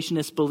earth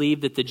creationists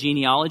believe that the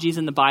genealogies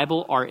in the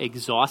Bible are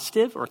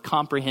exhaustive or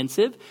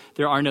comprehensive.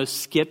 There are no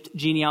skipped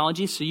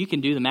genealogies, so you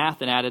can do the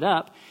math and add it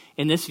up.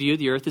 In this view,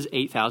 the earth is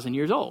 8,000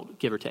 years old,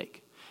 give or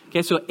take.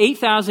 Okay, so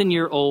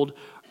 8,000-year-old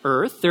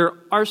earth. There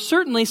are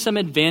certainly some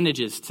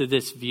advantages to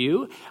this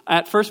view.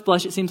 At first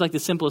blush, it seems like the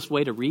simplest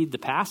way to read the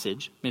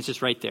passage. I mean, it's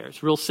just right there.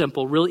 It's real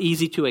simple, real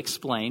easy to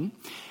explain.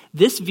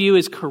 This view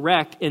is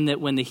correct in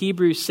that when the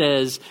Hebrew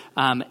says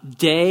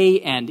day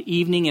and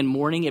evening and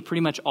morning, it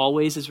pretty much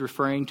always is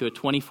referring to a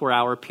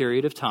 24-hour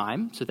period of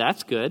time. So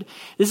that's good.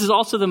 This is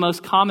also the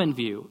most common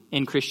view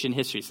in Christian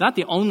history. It's not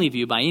the only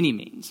view by any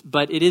means,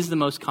 but it is the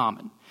most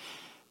common.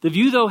 The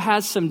view, though,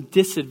 has some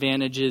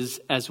disadvantages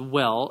as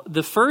well.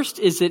 The first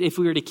is that if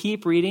we were to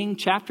keep reading,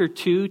 chapter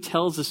 2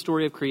 tells the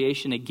story of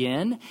creation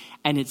again,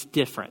 and it's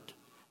different.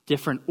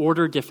 Different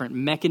order, different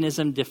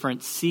mechanism,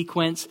 different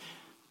sequence.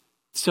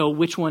 So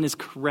which one is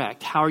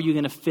correct? How are you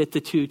going to fit the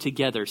two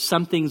together?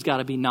 Something's got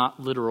to be not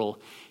literal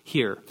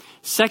here.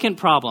 Second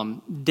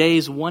problem,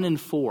 days 1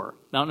 and 4.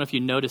 I don't know if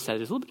you noticed that.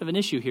 There's a little bit of an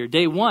issue here.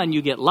 Day 1,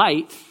 you get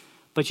light,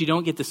 but you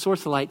don't get the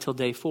source of light till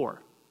day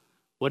 4.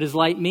 What does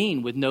light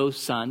mean with no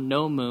sun,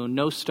 no moon,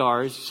 no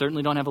stars? You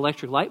certainly don't have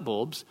electric light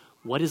bulbs.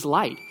 What is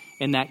light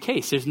in that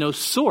case? There's no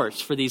source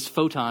for these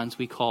photons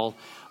we call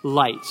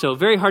light. So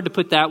very hard to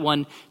put that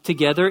one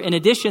together. In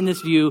addition,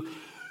 this view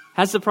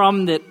has the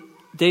problem that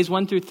days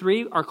 1 through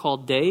 3 are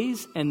called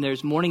days, and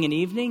there's morning and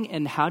evening.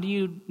 And how do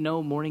you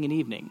know morning and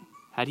evening?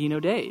 How do you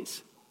know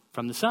days?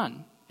 From the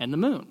sun and the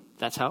moon.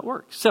 That's how it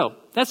works. So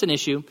that's an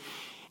issue.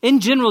 In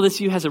general, this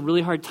view has a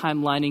really hard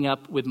time lining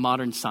up with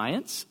modern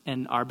science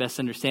and our best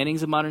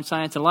understandings of modern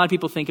science. And a lot of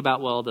people think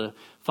about, well, the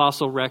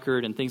fossil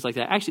record and things like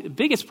that. Actually, the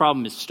biggest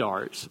problem is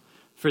stars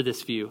for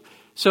this view.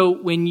 So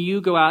when you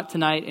go out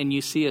tonight and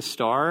you see a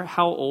star,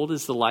 how old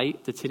is the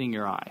light that's hitting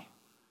your eye?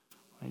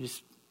 I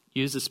just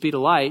use the speed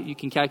of light, you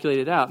can calculate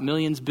it out.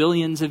 Millions,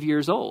 billions of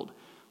years old.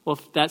 Well,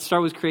 if that star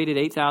was created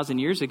 8,000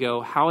 years ago,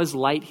 how is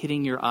light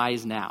hitting your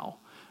eyes now?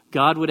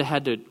 God would have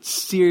had to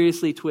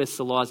seriously twist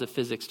the laws of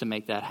physics to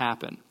make that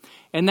happen.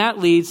 And that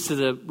leads to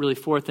the really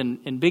fourth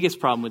and biggest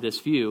problem with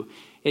this view.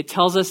 It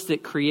tells us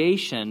that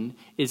creation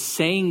is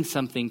saying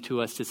something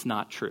to us that's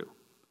not true.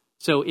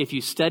 So if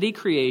you study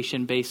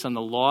creation based on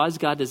the laws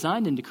God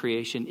designed into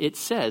creation, it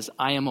says,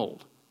 I am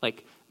old,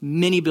 like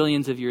many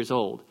billions of years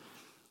old.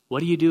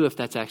 What do you do if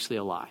that's actually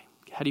a lie?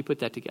 How do you put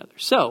that together?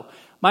 So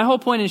my whole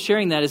point in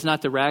sharing that is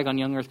not to rag on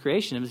young earth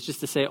creation. It's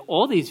just to say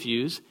all these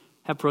views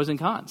have pros and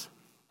cons.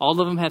 All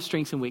of them have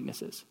strengths and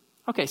weaknesses.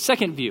 Okay,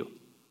 second view.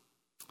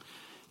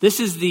 This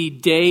is the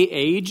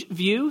day-age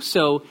view.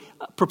 So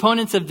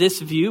proponents of this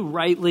view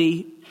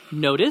rightly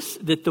notice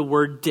that the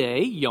word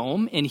day,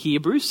 yom, in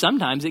Hebrew,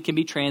 sometimes it can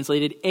be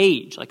translated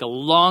age, like a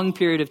long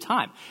period of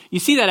time. You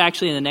see that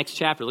actually in the next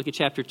chapter. Look at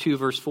chapter 2,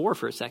 verse 4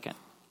 for a second.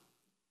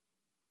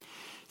 It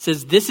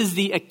says, this is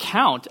the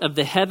account of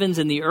the heavens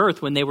and the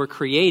earth when they were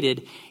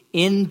created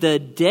in the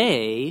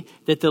day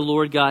that the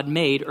Lord God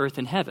made earth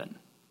and heaven.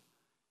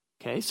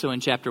 Okay, so in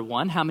chapter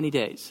 1, how many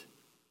days?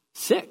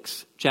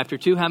 6. Chapter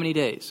 2, how many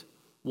days?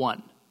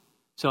 1.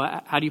 So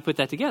how do you put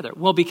that together?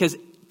 Well, because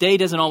day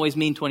doesn't always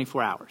mean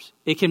 24 hours.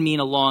 It can mean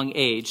a long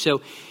age.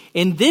 So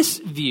in this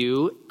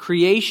view,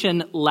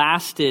 creation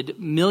lasted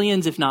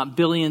millions, if not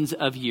billions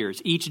of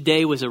years. Each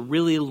day was a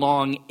really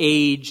long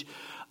age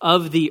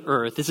of the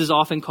earth. This is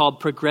often called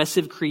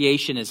progressive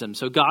creationism.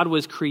 So God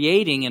was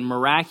creating in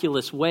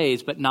miraculous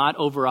ways, but not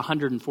over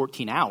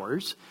 114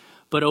 hours,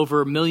 but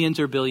over millions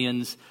or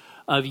billions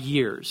of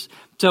years.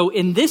 So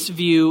in this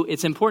view,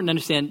 it's important to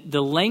understand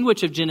the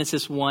language of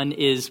Genesis 1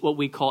 is what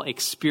we call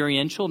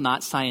experiential,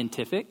 not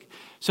scientific.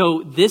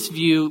 So this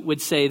view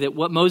would say that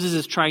what Moses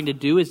is trying to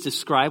do is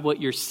describe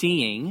what you're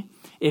seeing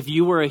if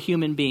you were a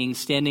human being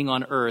standing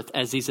on earth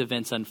as these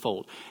events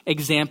unfold.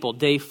 Example,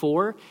 day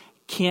 4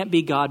 can't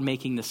be God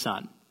making the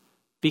sun,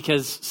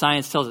 because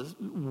science tells us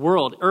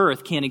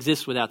earth can't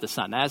exist without the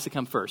sun. That has to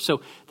come first.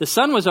 So the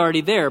sun was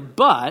already there,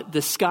 but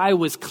the sky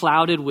was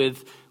clouded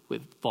with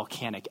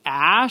volcanic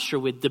ash or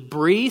with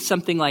debris,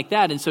 something like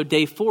that. And so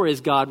day 4 is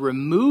God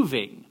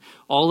removing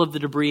all of the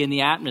debris in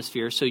the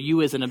atmosphere so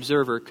you as an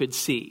observer could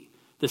see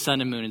the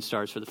sun and moon and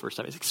stars for the first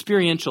time. It's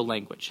experiential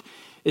language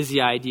is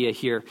the idea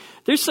here.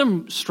 There's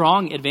some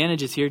strong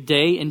advantages here.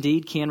 Day,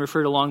 indeed, can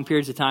refer to long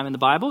periods of time in the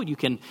Bible. You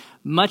can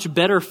much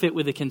better fit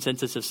with the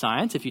consensus of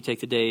science if you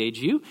take the day-age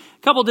view.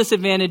 A couple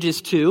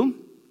disadvantages, too.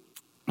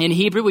 In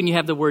Hebrew, when you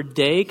have the word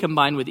day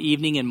combined with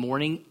evening and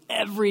morning,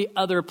 every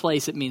other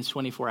place it means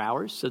 24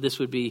 hours. So this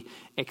would be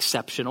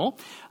exceptional.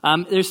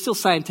 There's still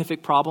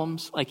scientific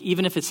problems. Like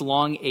even if it's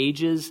long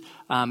ages,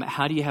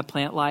 how do you have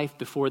plant life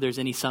before there's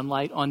any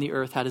sunlight on the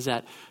earth? How does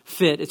that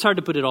fit? It's hard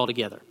to put it all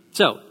together.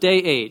 So day,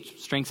 age,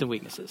 strengths and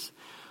weaknesses.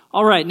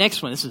 All right,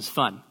 next one. This is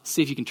fun.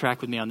 See if you can track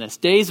with me on this.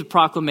 Days of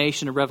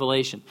proclamation or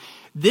revelation.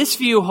 This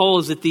view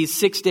holds that these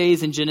 6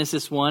 days in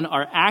Genesis 1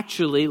 are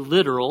actually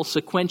literal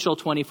sequential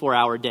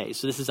 24-hour days.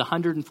 So this is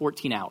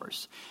 114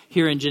 hours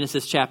here in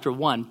Genesis chapter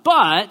 1.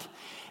 But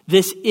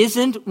this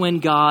isn't when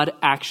God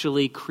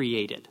actually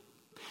created.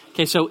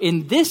 Okay, so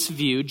in this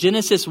view,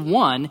 Genesis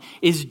 1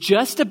 is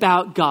just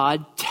about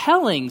God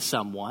telling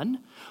someone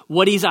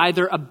what he's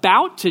either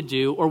about to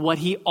do or what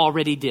he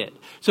already did.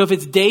 So if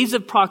it's days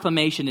of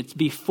proclamation, it's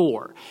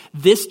before.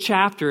 This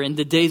chapter in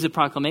the days of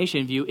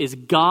proclamation view is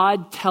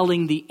God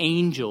telling the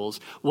angels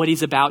what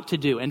he's about to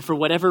do. And for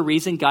whatever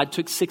reason, God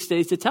took 6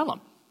 days to tell them.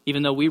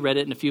 Even though we read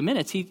it in a few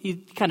minutes,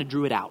 he kind of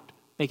drew it out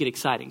Make it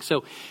exciting.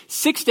 So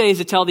 6 days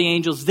to tell the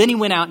angels, then he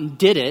went out and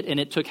did it, and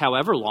it took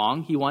however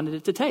long he wanted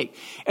it to take.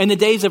 In the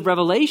days of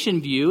Revelation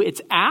view,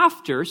 it's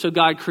after, so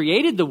God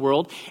created the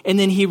world, and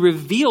then he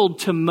revealed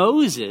to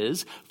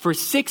Moses for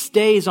 6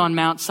 days on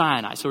Mount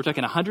Sinai. So we're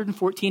talking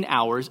 114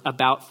 hours,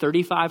 about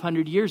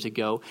 3,500 years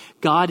ago.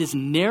 God is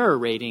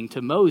narrating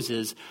to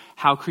Moses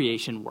how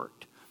creation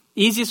worked.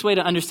 Easiest way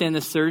to understand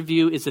this third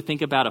view is to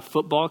think about a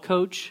football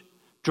coach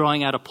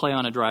drawing out a play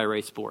on a dry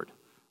erase board.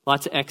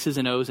 Lots of X's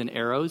and O's and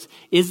arrows.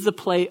 Is the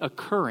play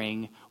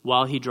occurring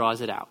while he draws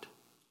it out?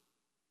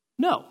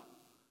 No.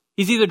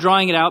 He's either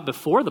drawing it out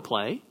before the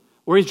play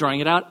or he's drawing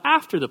it out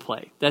after the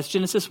play. That's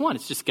Genesis 1.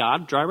 It's just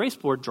God, dry erase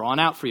board, drawn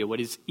out for you what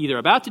he's either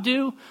about to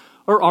do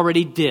or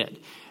already did.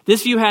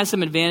 This view has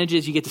some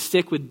advantages. You get to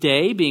stick with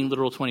day being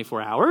literal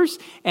 24 hours,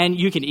 and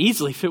you can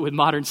easily fit with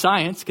modern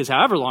science because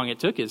however long it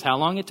took is how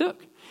long it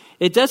took.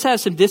 It does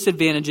have some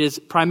disadvantages,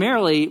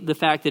 primarily the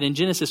fact that in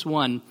Genesis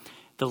 1,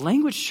 the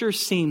language sure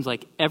seems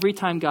like every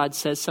time God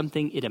says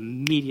something, it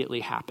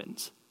immediately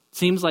happens. It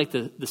seems like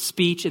the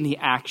speech and the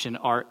action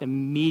are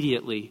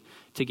immediately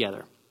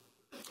together.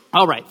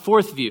 All right,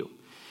 fourth view.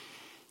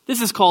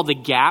 This is called the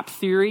gap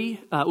theory.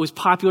 It was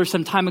popular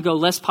some time ago,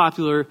 less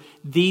popular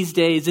these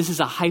days. This is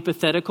a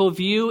hypothetical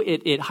view.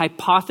 It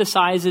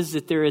hypothesizes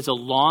that there is a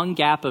long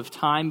gap of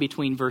time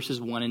between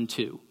verses 1 and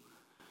 2.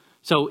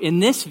 So in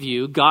this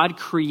view, God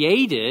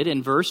created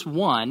in verse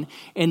 1,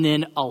 and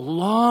then a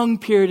long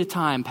period of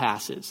time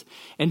passes.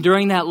 And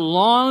during that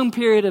long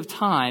period of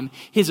time,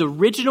 his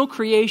original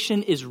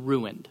creation is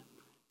ruined,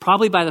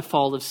 probably by the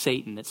fall of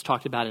Satan. That's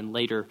talked about in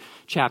later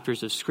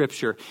chapters of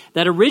Scripture.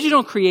 That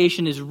original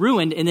creation is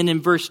ruined, and then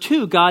in verse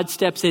 2, God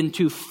steps in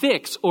to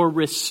fix or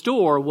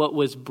restore what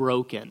was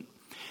broken.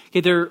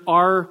 Okay, there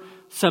are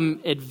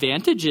some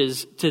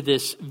advantages to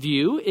this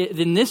view.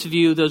 In this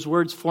view, those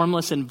words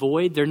formless and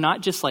void, they're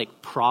not just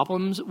like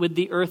problems with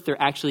the earth, they're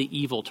actually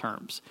evil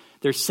terms.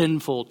 They're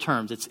sinful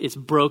terms. It's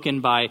broken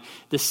by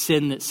the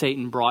sin that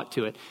Satan brought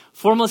to it.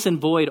 Formless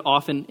and void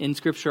often in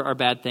Scripture are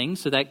bad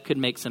things, so that could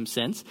make some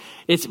sense.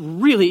 It's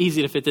really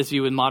easy to fit this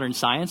view with modern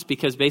science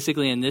because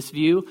basically in this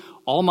view,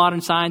 all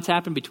modern science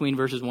happened between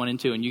verses 1 and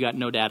 2, and you got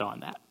no data on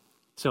that.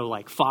 So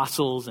like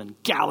fossils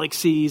and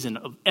galaxies and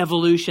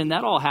evolution,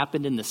 that all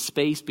happened in the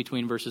space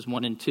between verses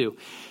 1 and 2.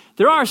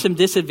 There are some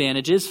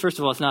disadvantages. First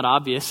of all, it's not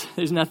obvious.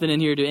 There's nothing in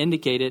here to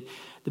indicate it.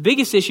 The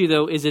biggest issue,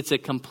 though, is it's a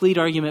complete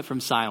argument from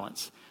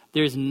silence.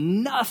 There's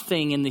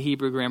nothing in the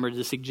Hebrew grammar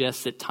to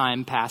suggest that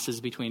time passes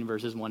between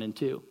verses 1 and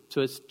 2.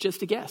 So it's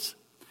just a guess.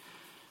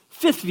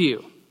 Fifth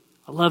view.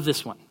 I love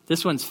this one.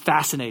 This one's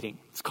fascinating.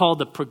 It's called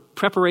the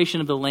preparation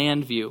of the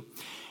land view.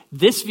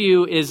 This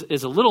view is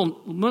a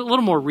little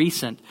more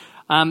recent.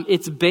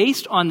 It's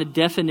based on the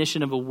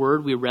definition of a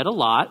word we read a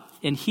lot.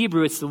 In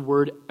Hebrew, it's the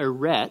word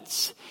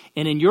eretz.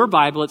 And in your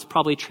Bible, it's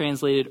probably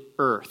translated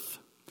earth.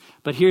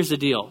 But here's the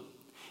deal.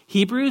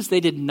 Hebrews, they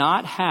did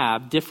not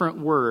have different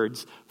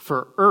words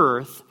for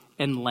earth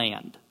and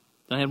land.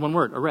 They had one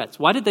word, eretz.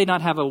 Why did they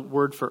not have a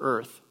word for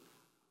earth?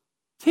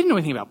 They didn't know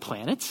anything about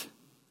planets.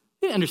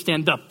 They didn't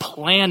understand the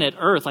planet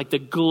Earth, like the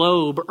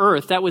globe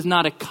Earth. That was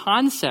not a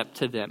concept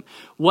to them.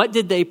 What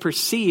did they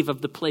perceive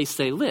of the place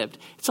they lived?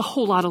 It's a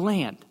whole lot of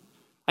land.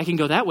 I can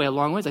go that way a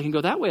long ways. I can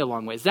go that way a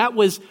long ways. That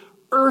was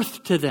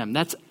earth to them.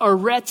 That's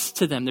eretz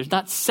to them. There's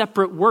not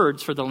separate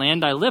words for the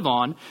land I live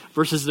on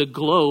versus the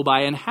globe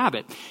I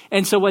inhabit.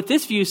 And so what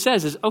this view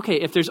says is, okay,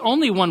 if there's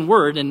only one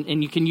word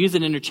and you can use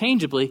it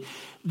interchangeably,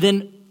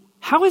 then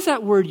how is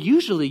that word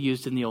usually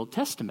used in the Old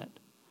Testament?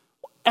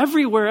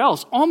 Everywhere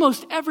else,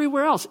 almost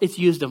everywhere else, it's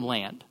used of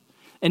land.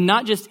 And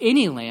not just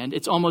any land,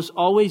 it's almost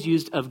always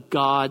used of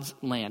God's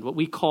land, what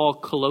we call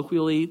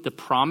colloquially the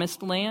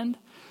promised land.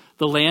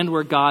 The land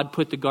where God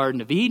put the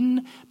Garden of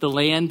Eden, the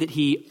land that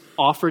he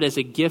offered as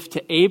a gift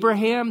to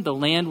Abraham, the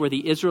land where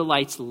the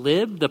Israelites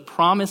lived, the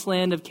promised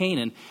land of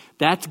Canaan.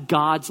 That's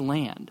God's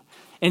land.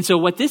 And so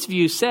what this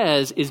view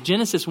says is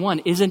Genesis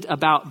 1 isn't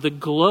about the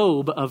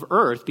globe of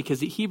earth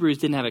because the Hebrews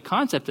didn't have a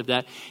concept of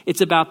that.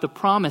 It's about the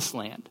promised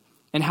land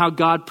and how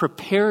God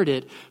prepared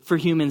it for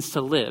humans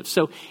to live.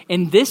 So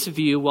in this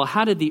view, well,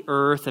 how did the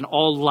earth and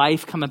all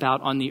life come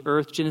about on the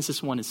earth?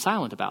 Genesis 1 is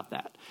silent about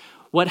that.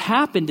 What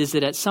happened is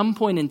that at some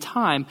point in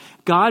time,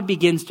 God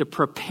begins to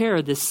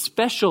prepare this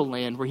special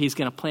land where he's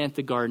going to plant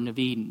the Garden of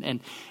Eden.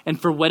 And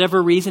for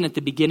whatever reason, at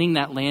the beginning,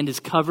 that land is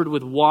covered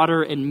with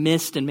water and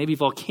mist and maybe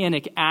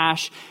volcanic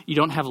ash. You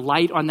don't have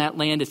light on that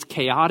land. It's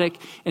chaotic.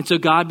 And so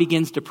God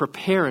begins to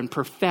prepare and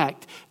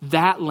perfect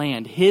that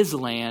land, his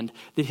land,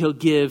 that he'll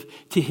give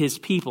to his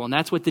people. And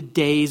that's what the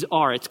days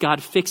are. It's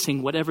God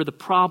fixing whatever the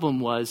problem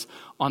was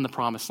on the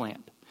promised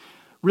land.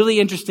 Really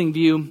interesting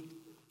view.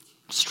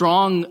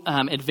 Strong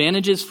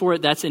advantages for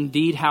it. That's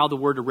indeed how the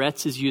word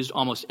eretz is used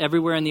almost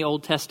everywhere in the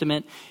Old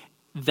Testament.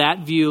 That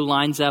view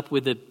lines up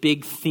with a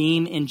big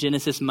theme in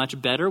Genesis much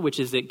better,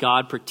 which is that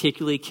God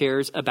particularly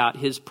cares about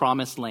his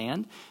promised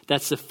land.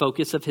 That's the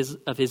focus of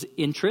his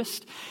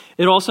interest.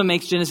 It also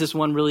makes Genesis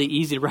 1 really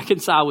easy to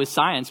reconcile with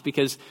science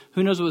because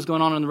who knows what was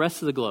going on in the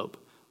rest of the globe?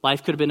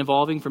 Life could have been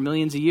evolving for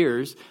millions of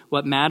years.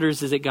 What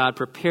matters is that God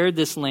prepared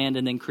this land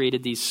and then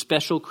created these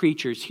special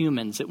creatures,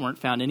 humans, that weren't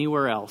found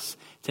anywhere else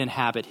to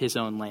inhabit his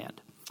own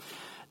land.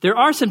 There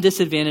are some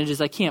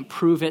disadvantages. I can't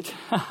prove it.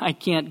 I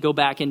can't go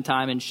back in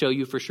time and show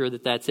you for sure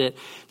that that's it.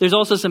 There's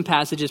also some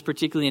passages,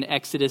 particularly in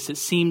Exodus, that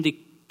seem to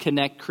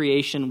connect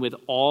creation with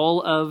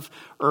all of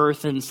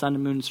earth and sun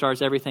and moon and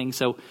stars, everything.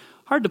 So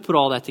hard to put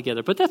all that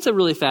together, but that's a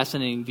really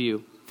fascinating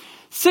view.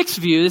 Sixth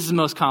view, this is the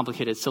most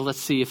complicated, so let's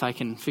see if I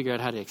can figure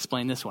out how to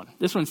explain this one.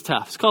 This one's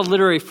tough. It's called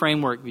literary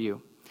framework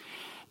view.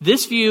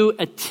 This view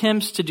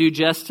attempts to do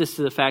justice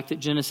to the fact that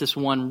Genesis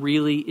 1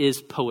 really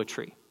is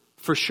poetry.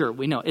 For sure,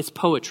 we know it's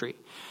poetry.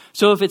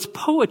 So if it's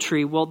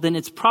poetry, well, then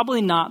it's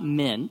probably not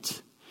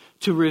meant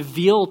to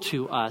reveal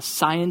to us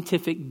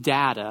scientific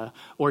data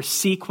or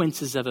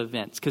sequences of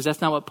events, because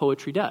that's not what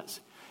poetry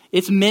does.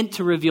 It's meant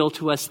to reveal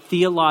to us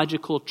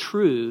theological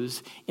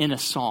truths in a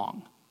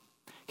song.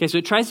 Okay, so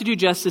it tries to do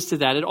justice to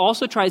that. It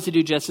also tries to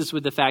do justice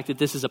with the fact that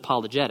this is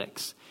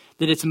apologetics,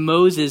 that it's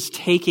Moses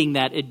taking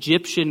that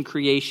Egyptian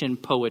creation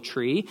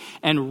poetry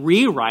and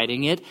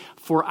rewriting it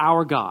for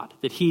our God,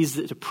 that he's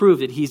to prove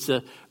that he's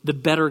the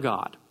better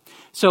God.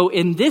 So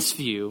in this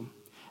view,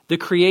 the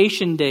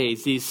creation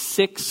days, these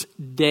 6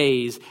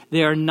 days,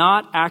 they are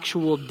not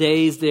actual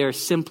days. They are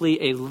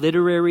simply a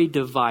literary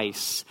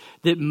device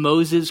that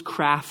Moses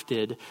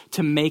crafted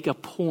to make a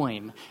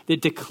poem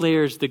that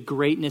declares the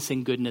greatness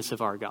and goodness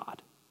of our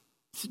God.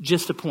 It's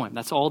just a poem.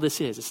 That's all this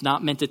is. It's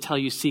not meant to tell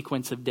you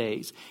sequence of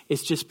days.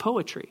 It's just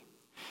poetry.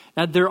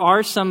 Now, there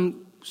are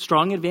some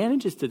strong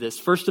advantages to this.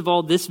 First of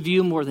all, this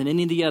view, more than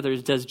any of the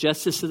others, does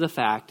justice to the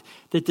fact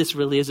that this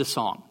really is a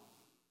song.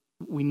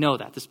 We know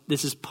that.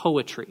 This is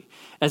poetry,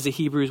 as the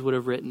Hebrews would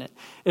have written it.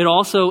 It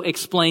also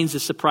explains the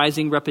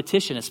surprising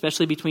repetition,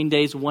 especially between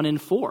days 1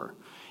 and 4.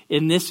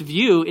 In this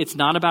view, it's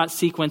not about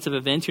sequence of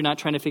events. You're not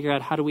trying to figure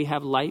out how do we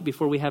have light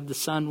before we have the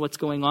sun, what's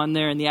going on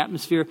there in the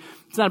atmosphere.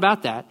 It's not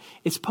about that.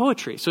 It's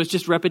poetry. So it's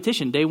just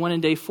repetition. Day 1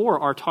 and day 4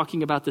 are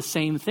talking about the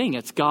same thing.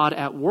 It's God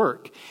at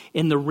work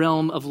in the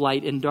realm of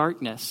light and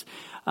darkness.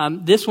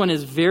 This one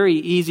is very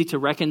easy to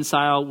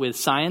reconcile with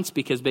science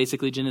because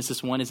basically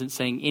Genesis 1 isn't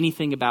saying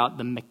anything about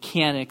the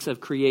mechanics of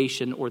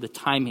creation or the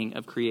timing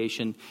of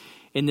creation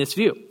in this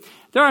view.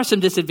 There are some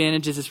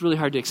disadvantages. It's really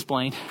hard to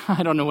explain.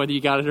 I don't know whether you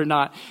got it or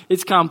not.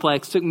 It's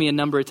complex. Took me a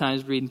number of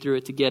times reading through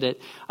it to get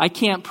it. I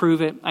can't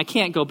prove it. I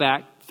can't go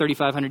back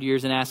 3,500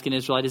 years and ask an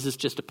Israelite, is this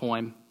just a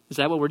poem? Is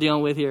that what we're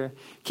dealing with here?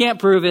 Can't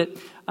prove it.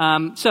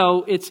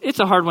 So it's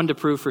a hard one to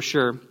prove for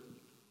sure.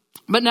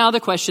 But now the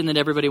question that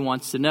everybody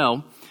wants to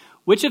know,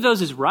 which of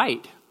those is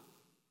right?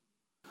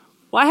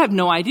 Well, I have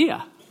no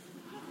idea.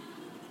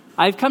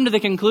 I've come to the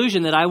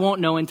conclusion that I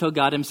won't know until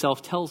God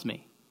himself tells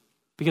me.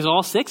 Because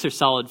all 6 are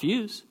solid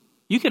views.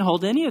 You can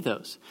hold any of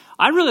those.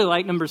 I really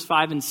like numbers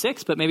 5 and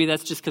 6, but maybe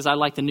that's just because I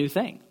like the new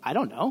thing. I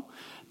don't know.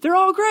 They're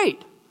all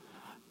great.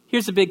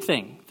 Here's the big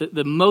thing,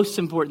 the most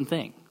important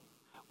thing.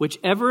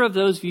 Whichever of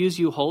those views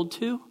you hold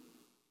to,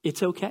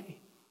 it's okay.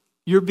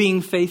 You're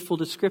being faithful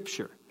to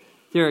Scripture.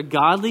 There are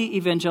godly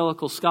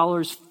evangelical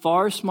scholars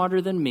far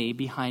smarter than me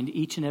behind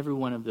each and every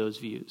one of those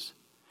views.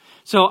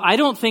 So I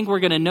don't think we're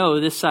going to know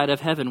this side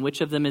of heaven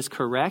which of them is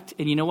correct.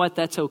 And you know what?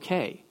 That's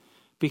okay.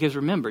 Because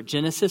remember,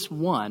 Genesis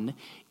 1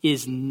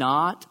 is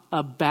not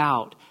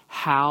about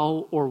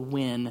how or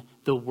when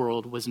the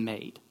world was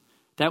made.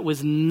 That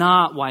was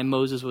not why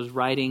Moses was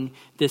writing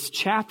this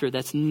chapter.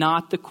 That's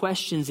not the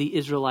questions the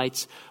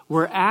Israelites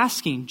were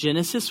asking.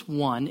 Genesis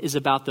 1 is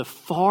about the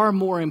far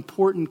more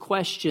important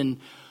question,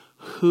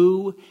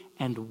 who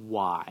and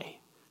why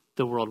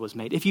the world was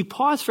made. If you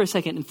pause for a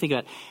second and think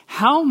about it,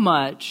 how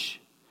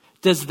much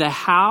does the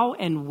how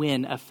and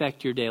when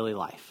affect your daily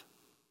life?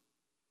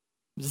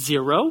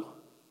 0?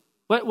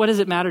 What does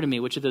it matter to me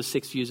which of those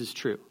 6 views is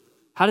true?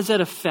 How does that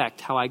affect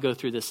how I go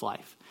through this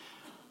life?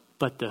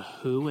 But the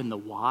who and the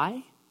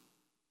why,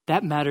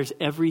 that matters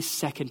every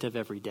second of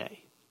every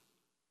day.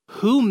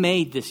 Who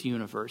made this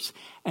universe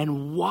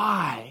and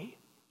why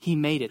he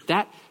made it?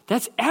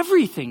 That's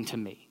everything to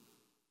me.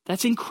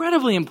 That's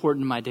incredibly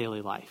important in my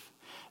daily life.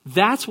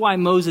 That's why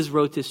Moses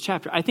wrote this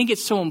chapter. I think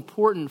it's so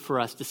important for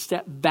us to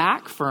step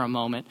back for a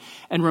moment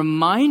and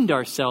remind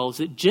ourselves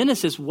that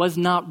Genesis was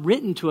not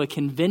written to a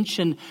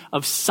convention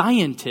of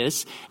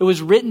scientists. It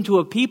was written to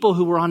a people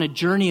who were on a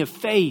journey of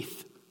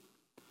faith.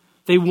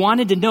 They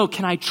wanted to know,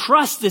 can I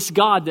trust this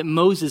God that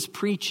Moses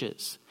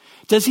preaches?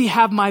 Does he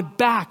have my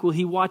back? Will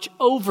he watch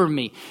over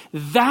me?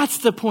 That's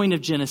the point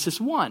of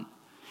Genesis 1.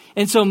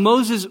 And so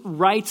Moses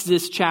writes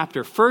this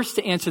chapter first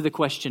to answer the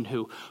question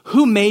who.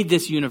 Who made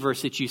this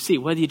universe that you see?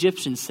 What do the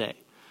Egyptians say?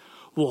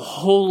 Well, a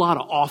whole lot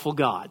of awful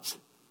gods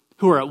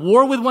who are at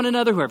war with one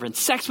another, who are having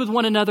sex with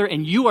one another,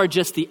 and you are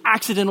just the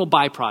accidental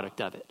byproduct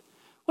of it.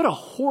 What a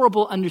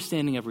horrible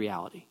understanding of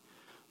reality.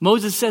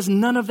 Moses says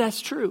none of that's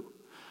true.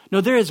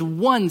 No, there is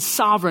one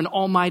sovereign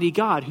almighty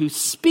God who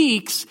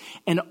speaks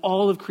and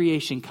all of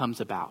creation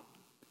comes about.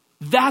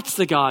 That's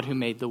the God who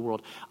made the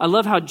world. I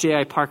love how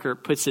J.I. Parker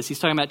puts this. He's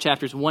talking about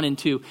chapters 1 and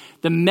 2.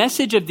 The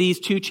message of these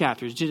 2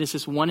 chapters,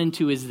 Genesis 1 and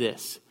 2, is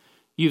this.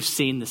 You've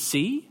seen the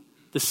sea,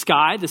 the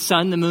sky, the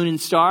sun, the moon, and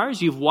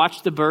stars. You've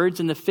watched the birds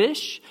and the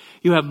fish.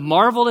 You have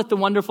marveled at the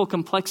wonderful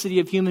complexity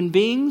of human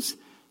beings.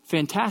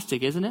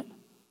 Fantastic, isn't it?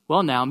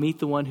 Well, now meet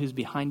the one who's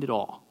behind it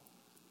all.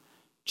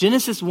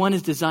 Genesis 1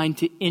 is designed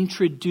to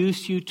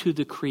introduce you to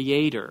the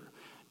Creator,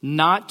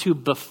 not to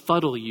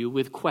befuddle you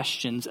with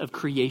questions of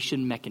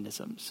creation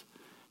mechanisms.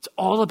 It's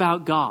all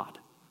about God.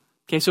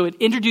 Okay, so it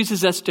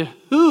introduces us to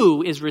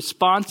who is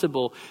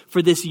responsible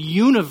for this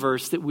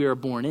universe that we are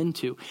born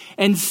into.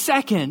 And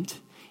second,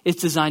 it's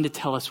designed to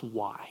tell us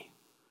why.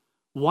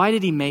 Why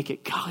did he make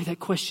it? Golly, that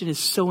question is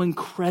so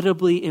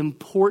incredibly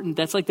important.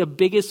 That's like the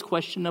biggest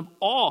question of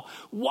all.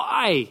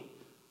 Why?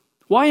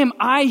 Why am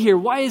I here?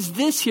 Why is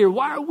this here?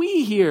 Why are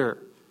we here?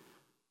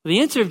 The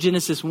answer of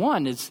Genesis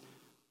 1 is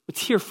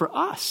it's here for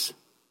us.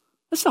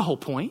 That's the whole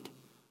point.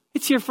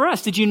 It's here for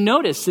us. Did you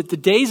notice that the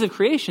days of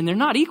creation, they're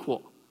not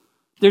equal?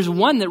 There's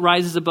one that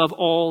rises above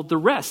all the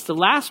rest, the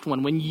last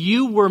one, when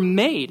you were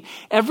made.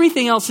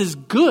 Everything else is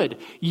good.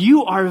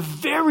 You are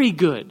very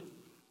good.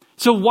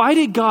 So why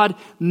did God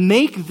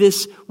make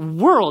this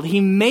world? He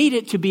made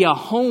it to be a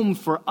home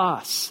for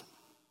us.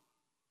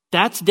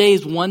 That's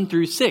days 1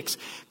 through 6.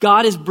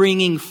 God is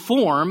bringing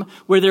form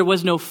where there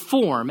was no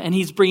form, and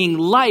he's bringing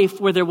life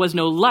where there was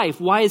no life.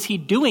 Why is he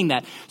doing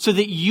that? So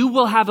that you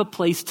will have a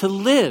place to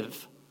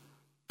live.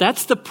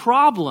 That's the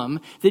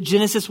problem that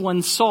Genesis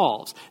 1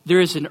 solves. There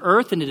is an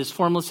earth and it is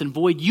formless and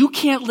void. You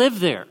can't live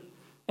there.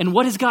 And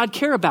what does God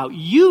care about?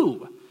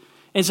 You.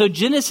 And so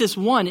Genesis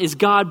 1 is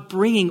God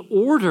bringing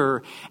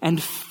order and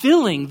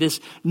filling this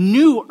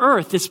new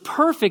earth, this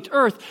perfect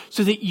earth,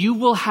 so that you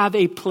will have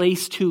a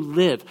place to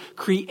live.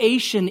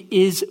 Creation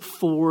is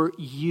for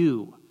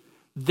you.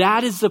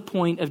 That is the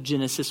point of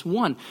Genesis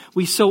 1.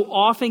 We so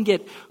often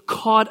get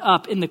caught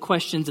up in the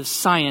questions of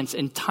science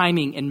and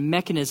timing and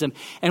mechanism,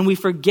 and we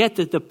forget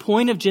that the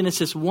point of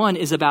Genesis 1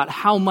 is about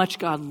how much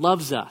God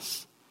loves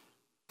us.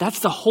 That's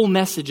the whole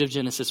message of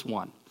Genesis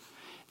 1.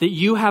 That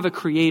you have a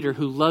creator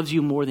who loves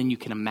you more than you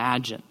can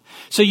imagine.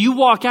 So you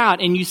walk out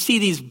and you see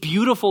these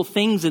beautiful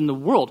things in the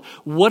world.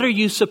 What are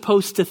you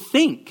supposed to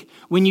think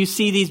when you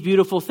see these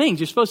beautiful things?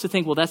 You're supposed to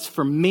think, well, that's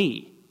for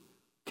me.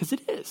 Because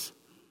it is.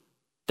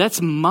 That's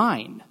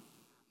mine.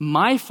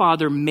 My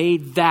Father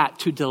made that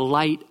to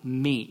delight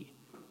me.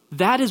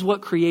 That is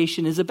what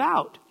creation is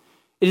about.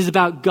 It is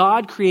about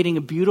God creating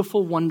a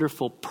beautiful,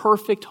 wonderful,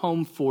 perfect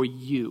home for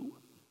you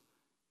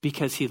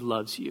because he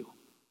loves you.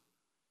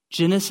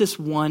 Genesis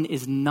 1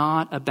 is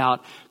not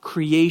about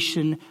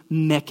creation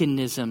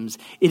mechanisms.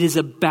 It is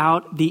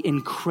about the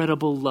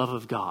incredible love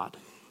of God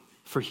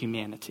for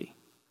humanity.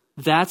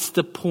 That's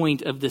the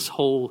point of this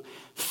whole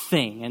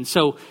thing. And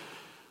so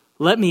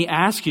let me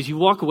ask you, as you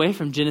walk away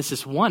from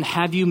Genesis 1,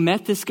 have you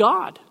met this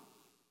God?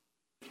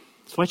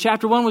 That's why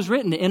chapter 1 was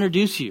written, to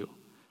introduce you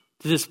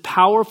to this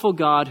powerful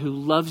God who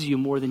loves you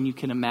more than you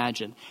can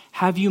imagine.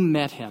 Have you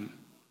met him?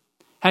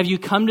 Have you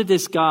come to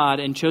this God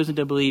and chosen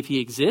to believe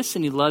he exists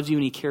and he loves you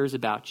and he cares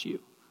about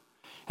you?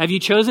 Have you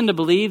chosen to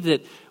believe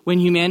that when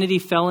humanity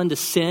fell into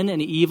sin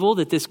and evil,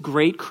 that this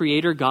great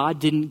creator God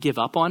didn't give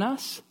up on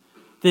us?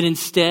 That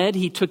instead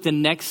he took the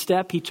next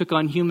step, he took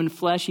on human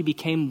flesh, he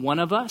became one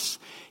of us.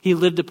 He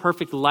lived a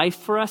perfect life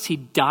for us, he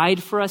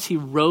died for us, he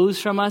rose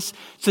from us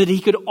so that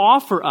he could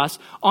offer us,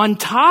 on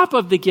top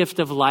of the gift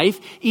of life,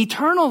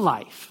 eternal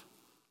life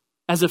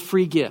as a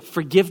free gift,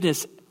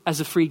 forgiveness as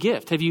a free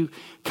gift. Have you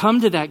come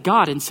to that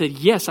God and said,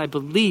 yes, I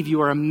believe you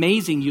are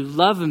amazing, you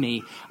love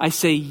me, I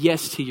say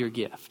yes to your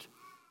gift?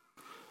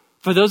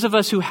 For those of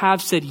us who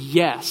have said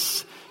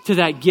yes to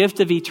that gift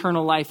of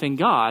eternal life in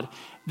God,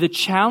 the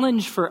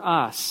challenge for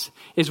us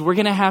is we're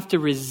going to have to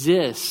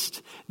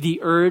resist the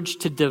urge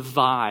to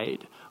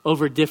divide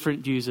over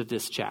different views of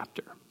this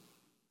chapter.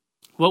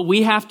 What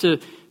we have to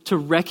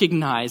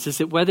recognize is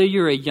that whether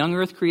you're a young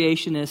earth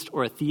creationist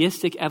or a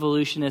theistic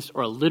evolutionist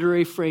or a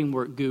literary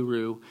framework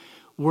guru,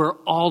 we're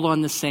all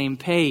on the same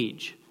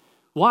page.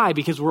 Why?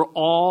 Because we're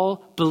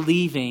all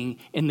believing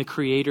in the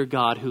creator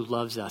God who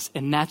loves us,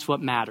 and that's what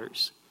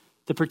matters.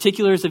 The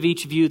particulars of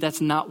each view,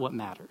 that's not what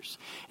matters.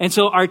 And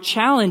so our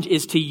challenge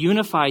is to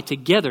unify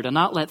together, to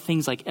not let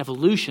things like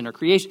evolution or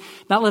creation,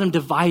 not let them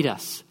divide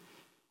us.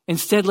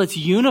 Instead, let's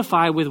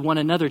unify with one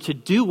another to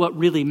do what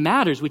really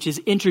matters, which is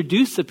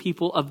introduce the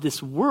people of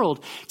this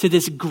world to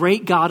this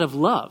great God of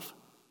love.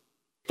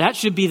 That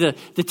should be the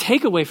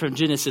takeaway from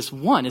Genesis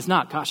 1, is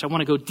not, gosh, I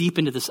want to go deep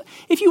into this.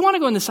 If you want to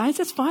go into science,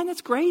 that's fine,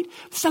 that's great.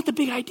 That's not the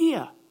big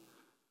idea.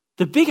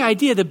 The big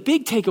idea, the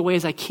big takeaway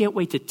is I can't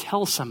wait to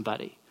tell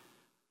somebody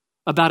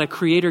about a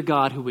creator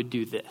God who would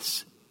do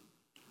this.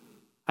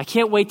 I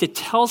can't wait to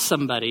tell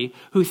somebody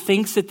who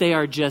thinks that they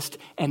are just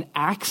an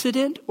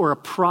accident or a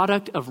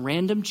product of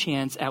random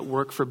chance at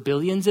work for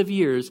billions of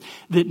years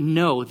that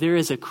no, there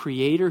is a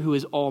creator who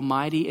is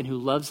almighty and who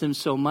loves them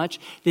so much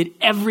that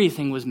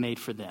everything was made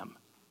for them.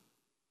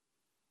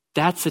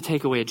 That's the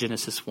takeaway of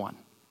Genesis 1.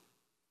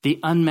 The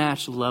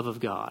unmatched love of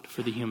God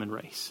for the human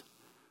race.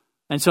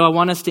 And so I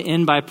want us to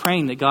end by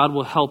praying that God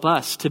will help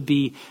us to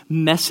be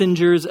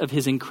messengers of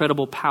his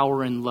incredible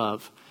power and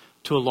love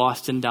to a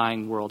lost and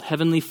dying world.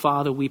 Heavenly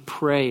Father, we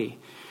pray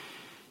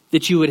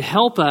that you would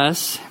help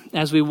us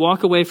as we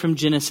walk away from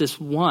Genesis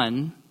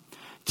 1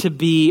 to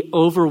be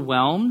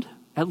overwhelmed,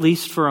 at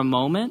least for a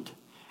moment,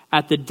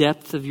 at the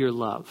depth of your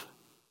love.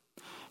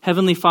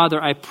 Heavenly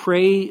Father, I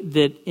pray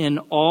that in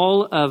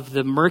all of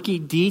the murky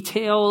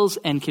details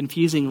and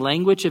confusing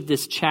language of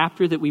this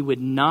chapter, that we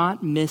would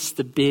not miss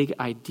the big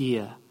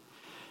idea.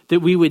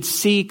 That we would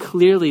see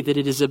clearly that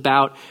it is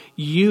about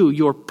you,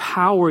 your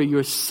power,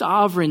 your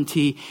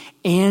sovereignty,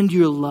 and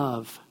your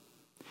love.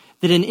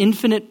 That in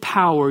infinite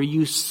power,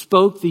 you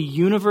spoke the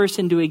universe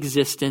into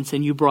existence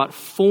and you brought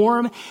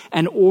form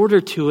and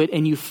order to it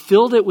and you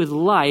filled it with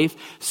life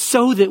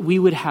so that we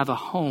would have a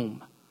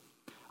home.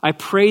 I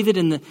pray that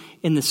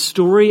in the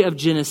story of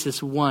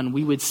Genesis 1,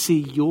 we would see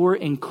your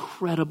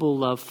incredible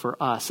love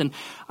for us. And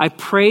I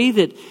pray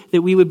that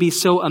we would be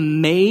so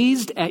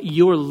amazed at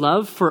your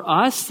love for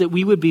us that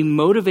we would be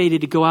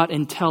motivated to go out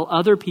and tell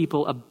other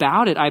people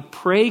about it. I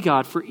pray,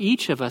 God, for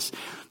each of us,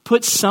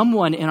 put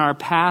someone in our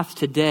path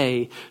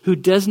today who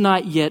does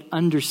not yet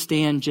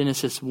understand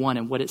Genesis 1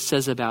 and what it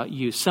says about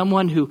you.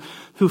 Someone who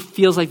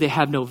feels like they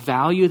have no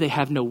value, they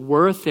have no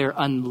worth, they're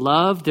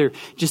unloved, they're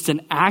just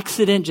an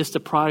accident, just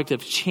a product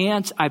of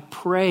chance. I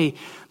pray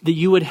that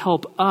you would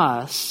help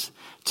us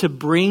to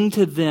bring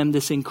to them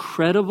this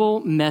incredible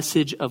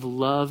message of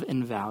love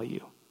and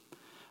value.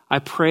 I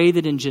pray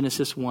that in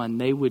Genesis 1,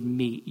 they would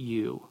meet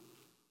you.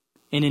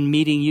 And in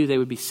meeting you, they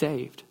would be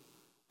saved.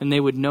 And they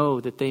would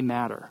know that they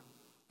matter.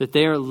 That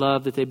they are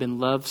loved, that they've been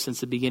loved since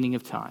the beginning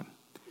of time.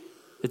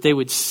 That they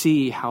would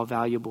see how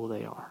valuable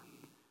they are.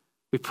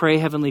 We pray,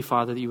 Heavenly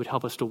Father, that you would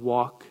help us to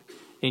walk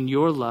in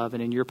your love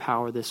and in your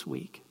power this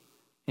week.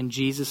 In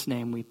Jesus'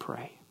 name we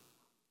pray.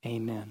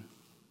 Amen.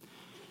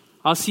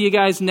 I'll see you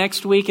guys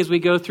next week as we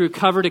go through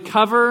cover to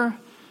cover.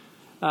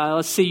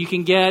 Let's see, you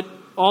can get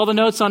all the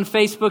notes on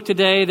Facebook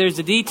today. There's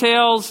the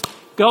details.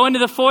 Go into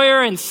the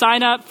foyer and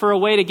sign up for a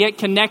way to get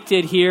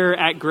connected here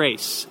at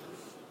Grace.